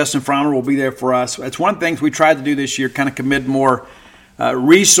 And again, Justin Frommer will be there for us. That's one of the things we tried to do this year, kind of commit more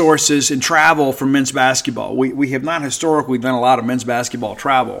resources and travel for men's basketball. We have not historically done a lot of men's basketball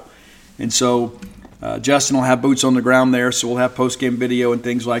travel. And so Justin will have boots on the ground there, so we'll have post-game video and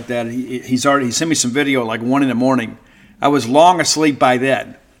things like that. He sent me some video at like 1 in the morning. I was long asleep by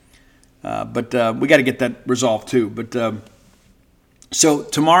then. But we got to get that resolved too. But so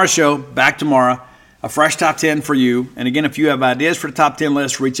tomorrow's show, back tomorrow, a fresh top 10 for you. And again, if you have ideas for the top 10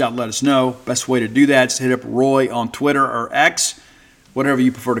 list, reach out and let us know. Best way to do that is to hit up Roy on Twitter or X, whatever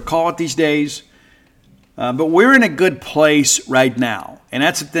you prefer to call it these days. But we're in a good place right now. And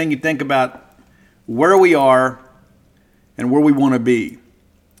that's the thing, you think about where we are and where we want to be.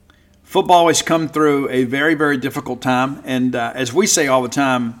 Football has come through a very, very difficult time. And as we say all the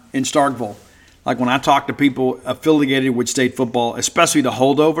time in Starkville, like when I talk to people affiliated with state football, especially the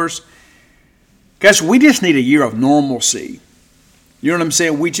holdovers, guys, we just need a year of normalcy. You know what I'm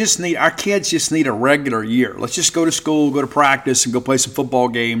saying? Our kids just need a regular year. Let's just go to school, go to practice, and go play some football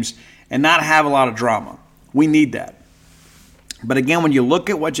games and not have a lot of drama. We need that. But again, when you look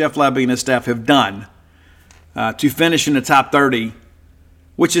at what Jeff Lebby and his staff have done to finish in the top 30,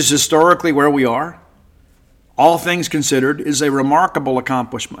 which is historically where we are, all things considered, is a remarkable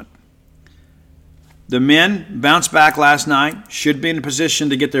accomplishment. The men bounced back last night, should be in a position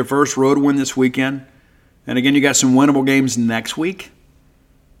to get their first road win this weekend. And again, you got some winnable games next week.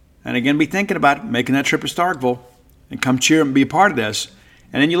 And again, be thinking about making that trip to Starkville and come cheer and be a part of this.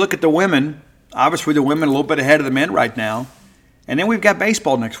 And then you look at the women. Obviously, the women a little bit ahead of the men right now. And then we've got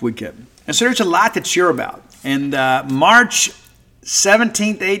baseball next weekend. And so there's a lot to cheer about. And March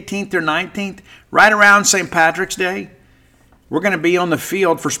 17th, 18th, or 19th, right around St. Patrick's Day, we're going to be on the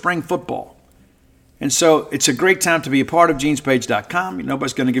field for spring football. And so it's a great time to be a part of genespage.com.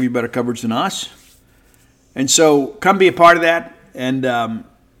 Nobody's going to give you better coverage than us. And so come be a part of that. And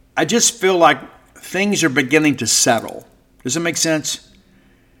I just feel like things are beginning to settle. Does it make sense?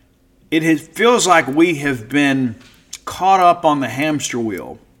 It feels like we have been caught up on the hamster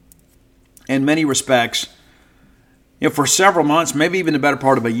wheel in many respects, for several months, maybe even the better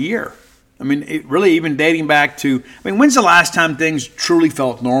part of a year. I mean, it really even dating back to, when's the last time things truly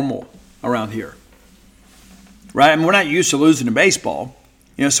felt normal around here? Right? We're not used to losing in baseball,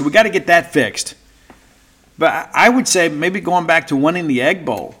 so we got to get that fixed. But I would say maybe going back to winning the Egg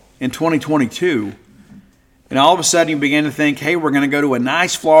Bowl in 2022, and all of a sudden you begin to think, hey, we're going to go to a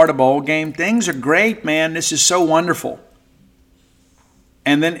nice Florida Bowl game. Things are great, man. This is so wonderful.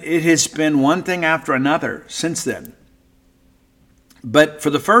 And then it has been one thing after another since then. But for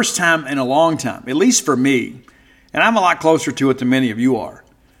the first time in a long time, at least for me, and I'm a lot closer to it than many of you are,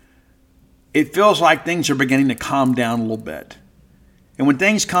 it feels like things are beginning to calm down a little bit. And when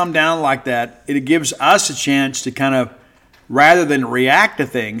things calm down like that, it gives us a chance to kind of, rather than react to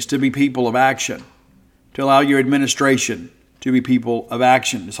things, to be people of action, to allow your administration to be people of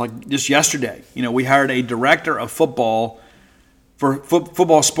action. It's like just yesterday, we hired a director of football for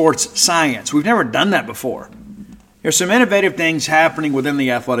football sports science. We've never done that before. There's some innovative things happening within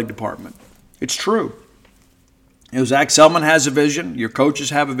the athletic department. It's true. Zach Selman has a vision. Your coaches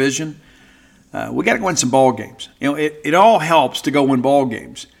have a vision. We got to win some ball games. It all helps to go win ball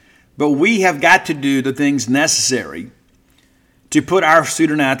games. But we have got to do the things necessary to put our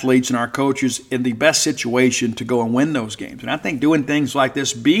student athletes and our coaches in the best situation to go and win those games. And I think doing things like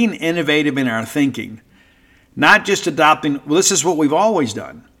this, being innovative in our thinking, not just adopting, well, this is what we've always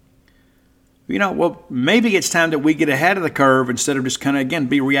done. Well, maybe it's time that we get ahead of the curve instead of just kind of, again,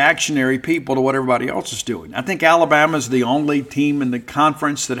 be reactionary people to what everybody else is doing. I think Alabama is the only team in the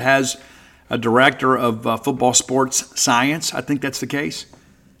conference that has a director of football sports science. I think that's the case.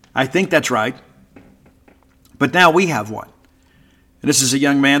 I think that's right. But now we have one. And this is a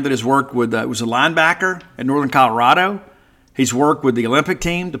young man that has worked with, was a linebacker at Northern Colorado. He's worked with the Olympic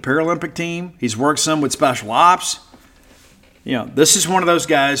team, the Paralympic team. He's worked some with special ops. This is one of those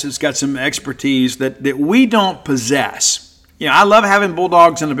guys that's got some expertise that we don't possess. I love having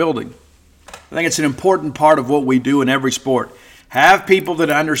Bulldogs in the building. I think it's an important part of what we do in every sport. Have people that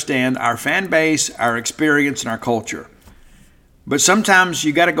understand our fan base, our experience, and our culture. But sometimes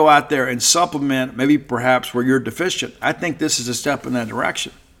you got to go out there and supplement, maybe perhaps where you're deficient. I think this is a step in that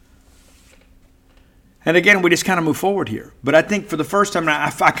direction. And again, we just kind of move forward here. But I think for the first time, I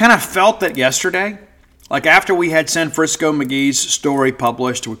kind of felt that yesterday. Like after we had San Francisco McGee's story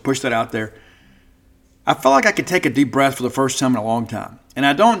published, we pushed that out there, I felt like I could take a deep breath for the first time in a long time. And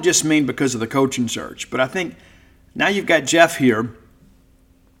I don't just mean because of the coaching search, but I think now you've got Jeff here.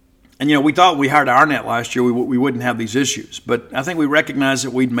 And, we thought we hired Arnett last year, we wouldn't have these issues. But I think we recognized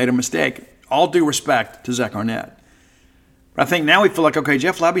that we'd made a mistake. All due respect to Zach Arnett. But I think now we feel like, okay,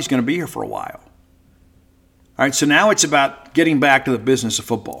 Jeff Lebby's going to be here for a while. All right, so now it's about getting back to the business of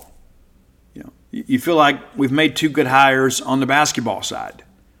football. You feel like we've made two good hires on the basketball side.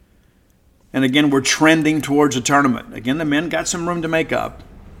 And again, we're trending towards a tournament. Again, the men got some room to make up.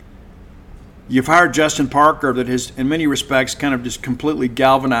 You've hired Justin Parker that has, in many respects, kind of just completely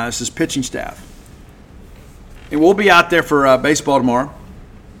galvanized his pitching staff. And we'll be out there for baseball tomorrow.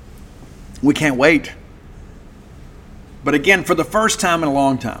 We can't wait. But again, for the first time in a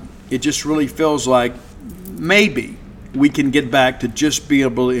long time, it just really feels like maybe we can get back to just being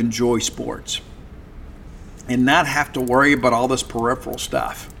able to enjoy sports and not have to worry about all this peripheral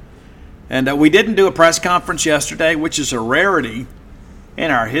stuff. And we didn't do a press conference yesterday, which is a rarity in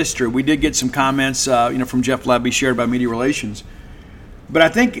our history. We did get some comments, from Jeff Lebby shared by Media Relations. But I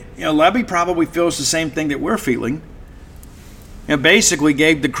think, Lebby probably feels the same thing that we're feeling. And basically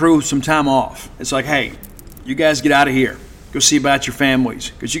gave the crew some time off. It's like, hey, you guys get out of here. Go see about your families.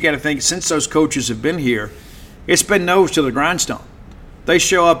 Because you got to think, since those coaches have been here, it's been nose to the grindstone. They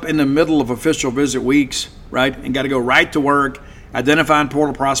show up in the middle of official visit weeks, right, and got to go right to work, identifying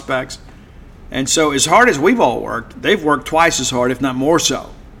portal prospects. And so as hard as we've all worked, they've worked twice as hard, if not more so.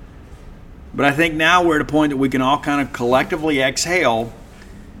 But I think now we're at a point that we can all kind of collectively exhale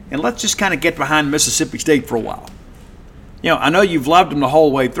and let's just kind of get behind Mississippi State for a while. I know you've loved them the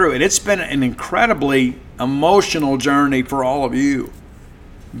whole way through, and it's been an incredibly emotional journey for all of you.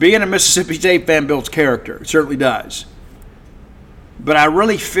 Being a Mississippi State fan builds character. It certainly does. But I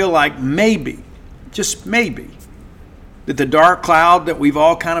really feel like maybe, just maybe, that the dark cloud that we've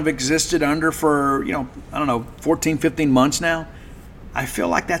all kind of existed under for, 14, 15 months now, I feel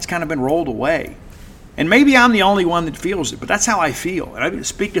like that's kind of been rolled away. And maybe I'm the only one that feels it, but that's how I feel. And I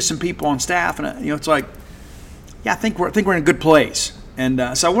speak to some people on staff, and it's like, yeah, I think we're in a good place.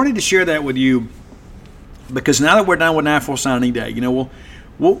 And so I wanted to share that with you because now that we're done with National Signing Day,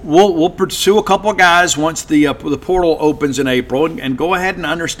 we'll pursue a couple of guys once the portal opens in April, and go ahead and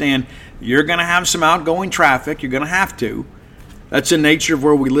understand you're going to have some outgoing traffic. You're going to have to. That's the nature of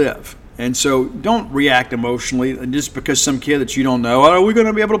where we live. And so don't react emotionally. And just because some kid that you don't know, are we going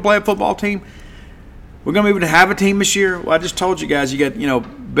to be able to play a football team? We're going to be able to have a team this year? Well, I just told you guys, you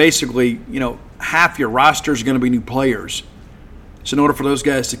got, basically, half your roster is going to be new players. So in order for those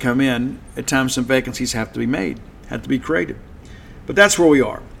guys to come in, at times some vacancies have to be made, have to be created. But that's where we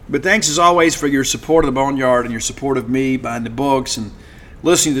are. But thanks as always for your support of the Boneyard and your support of me buying the books and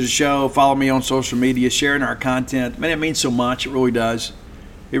listening to the show. Follow me on social media, sharing our content. Man, it means so much. It really does.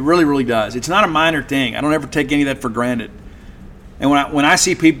 It really, really does. It's not a minor thing. I don't ever take any of that for granted. And when I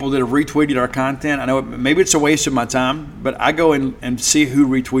see people that have retweeted our content, I know maybe it's a waste of my time, but I go and see who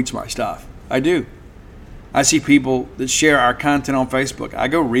retweets my stuff. I do. I see people that share our content on Facebook. I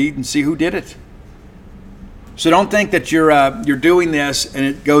go read and see who did it. So don't think that you're doing this and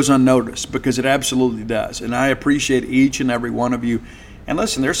it goes unnoticed, because it absolutely does. And I appreciate each and every one of you. And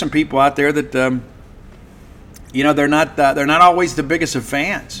listen, there's some people out there that they're not always the biggest of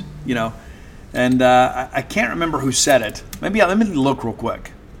fans, And I can't remember who said it. Let me look real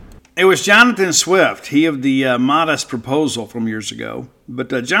quick. It was Jonathan Swift, he of the modest proposal from years ago,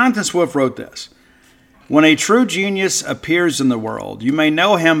 But Jonathan Swift wrote this. When a true genius appears in the world, you may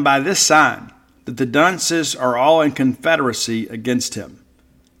know him by this sign, that the dunces are all in confederacy against him.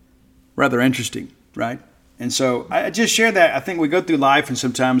 Rather interesting, right? And so I just share that. I think we go through life and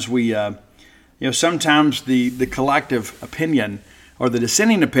sometimes we, sometimes the collective opinion or the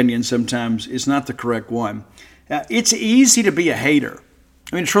dissenting opinion sometimes is not the correct one. It's easy to be a hater.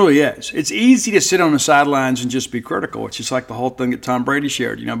 I mean, it truly is. It's easy to sit on the sidelines and just be critical. It's just like the whole thing that Tom Brady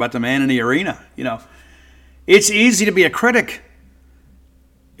shared, about the man in the arena. It's easy to be a critic.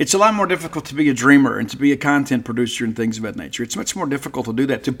 It's a lot more difficult to be a dreamer and to be a content producer and things of that nature. It's much more difficult to do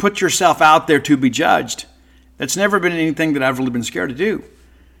that, to put yourself out there to be judged. That's never been anything that I've really been scared to do.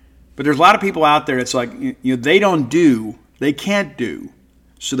 But there's a lot of people out there that's like, they can't do,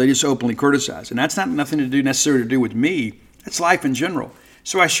 so they just openly criticize. And that's not nothing necessarily to do with me. That's life in general.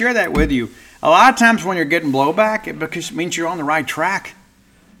 So I share that with you. A lot of times when you're getting blowback, it means you're on the right track.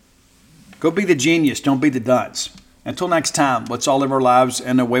 Go be the genius. Don't be the dunce. Until next time, let's all live our lives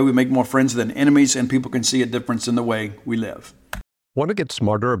in a way we make more friends than enemies and people can see a difference in the way we live. Want to get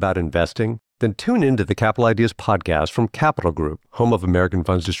smarter about investing? Then tune into the Capital Ideas podcast from Capital Group, home of American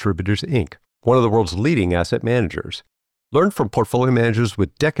Funds Distributors, Inc., one of the world's leading asset managers. Learn from portfolio managers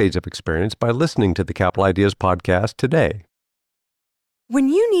with decades of experience by listening to the Capital Ideas podcast today. When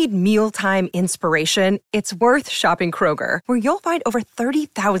you need mealtime inspiration, it's worth shopping Kroger, where you'll find over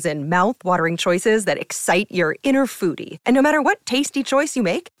 30,000 mouth-watering choices that excite your inner foodie. And no matter what tasty choice you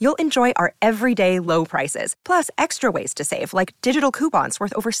make, you'll enjoy our everyday low prices, plus extra ways to save, like digital coupons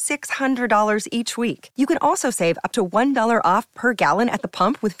worth over $600 each week. You can also save up to $1 off per gallon at the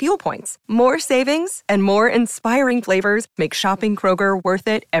pump with fuel points. More savings and more inspiring flavors make shopping Kroger worth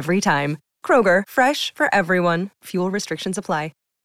it every time. Kroger, fresh for everyone. Fuel restrictions apply.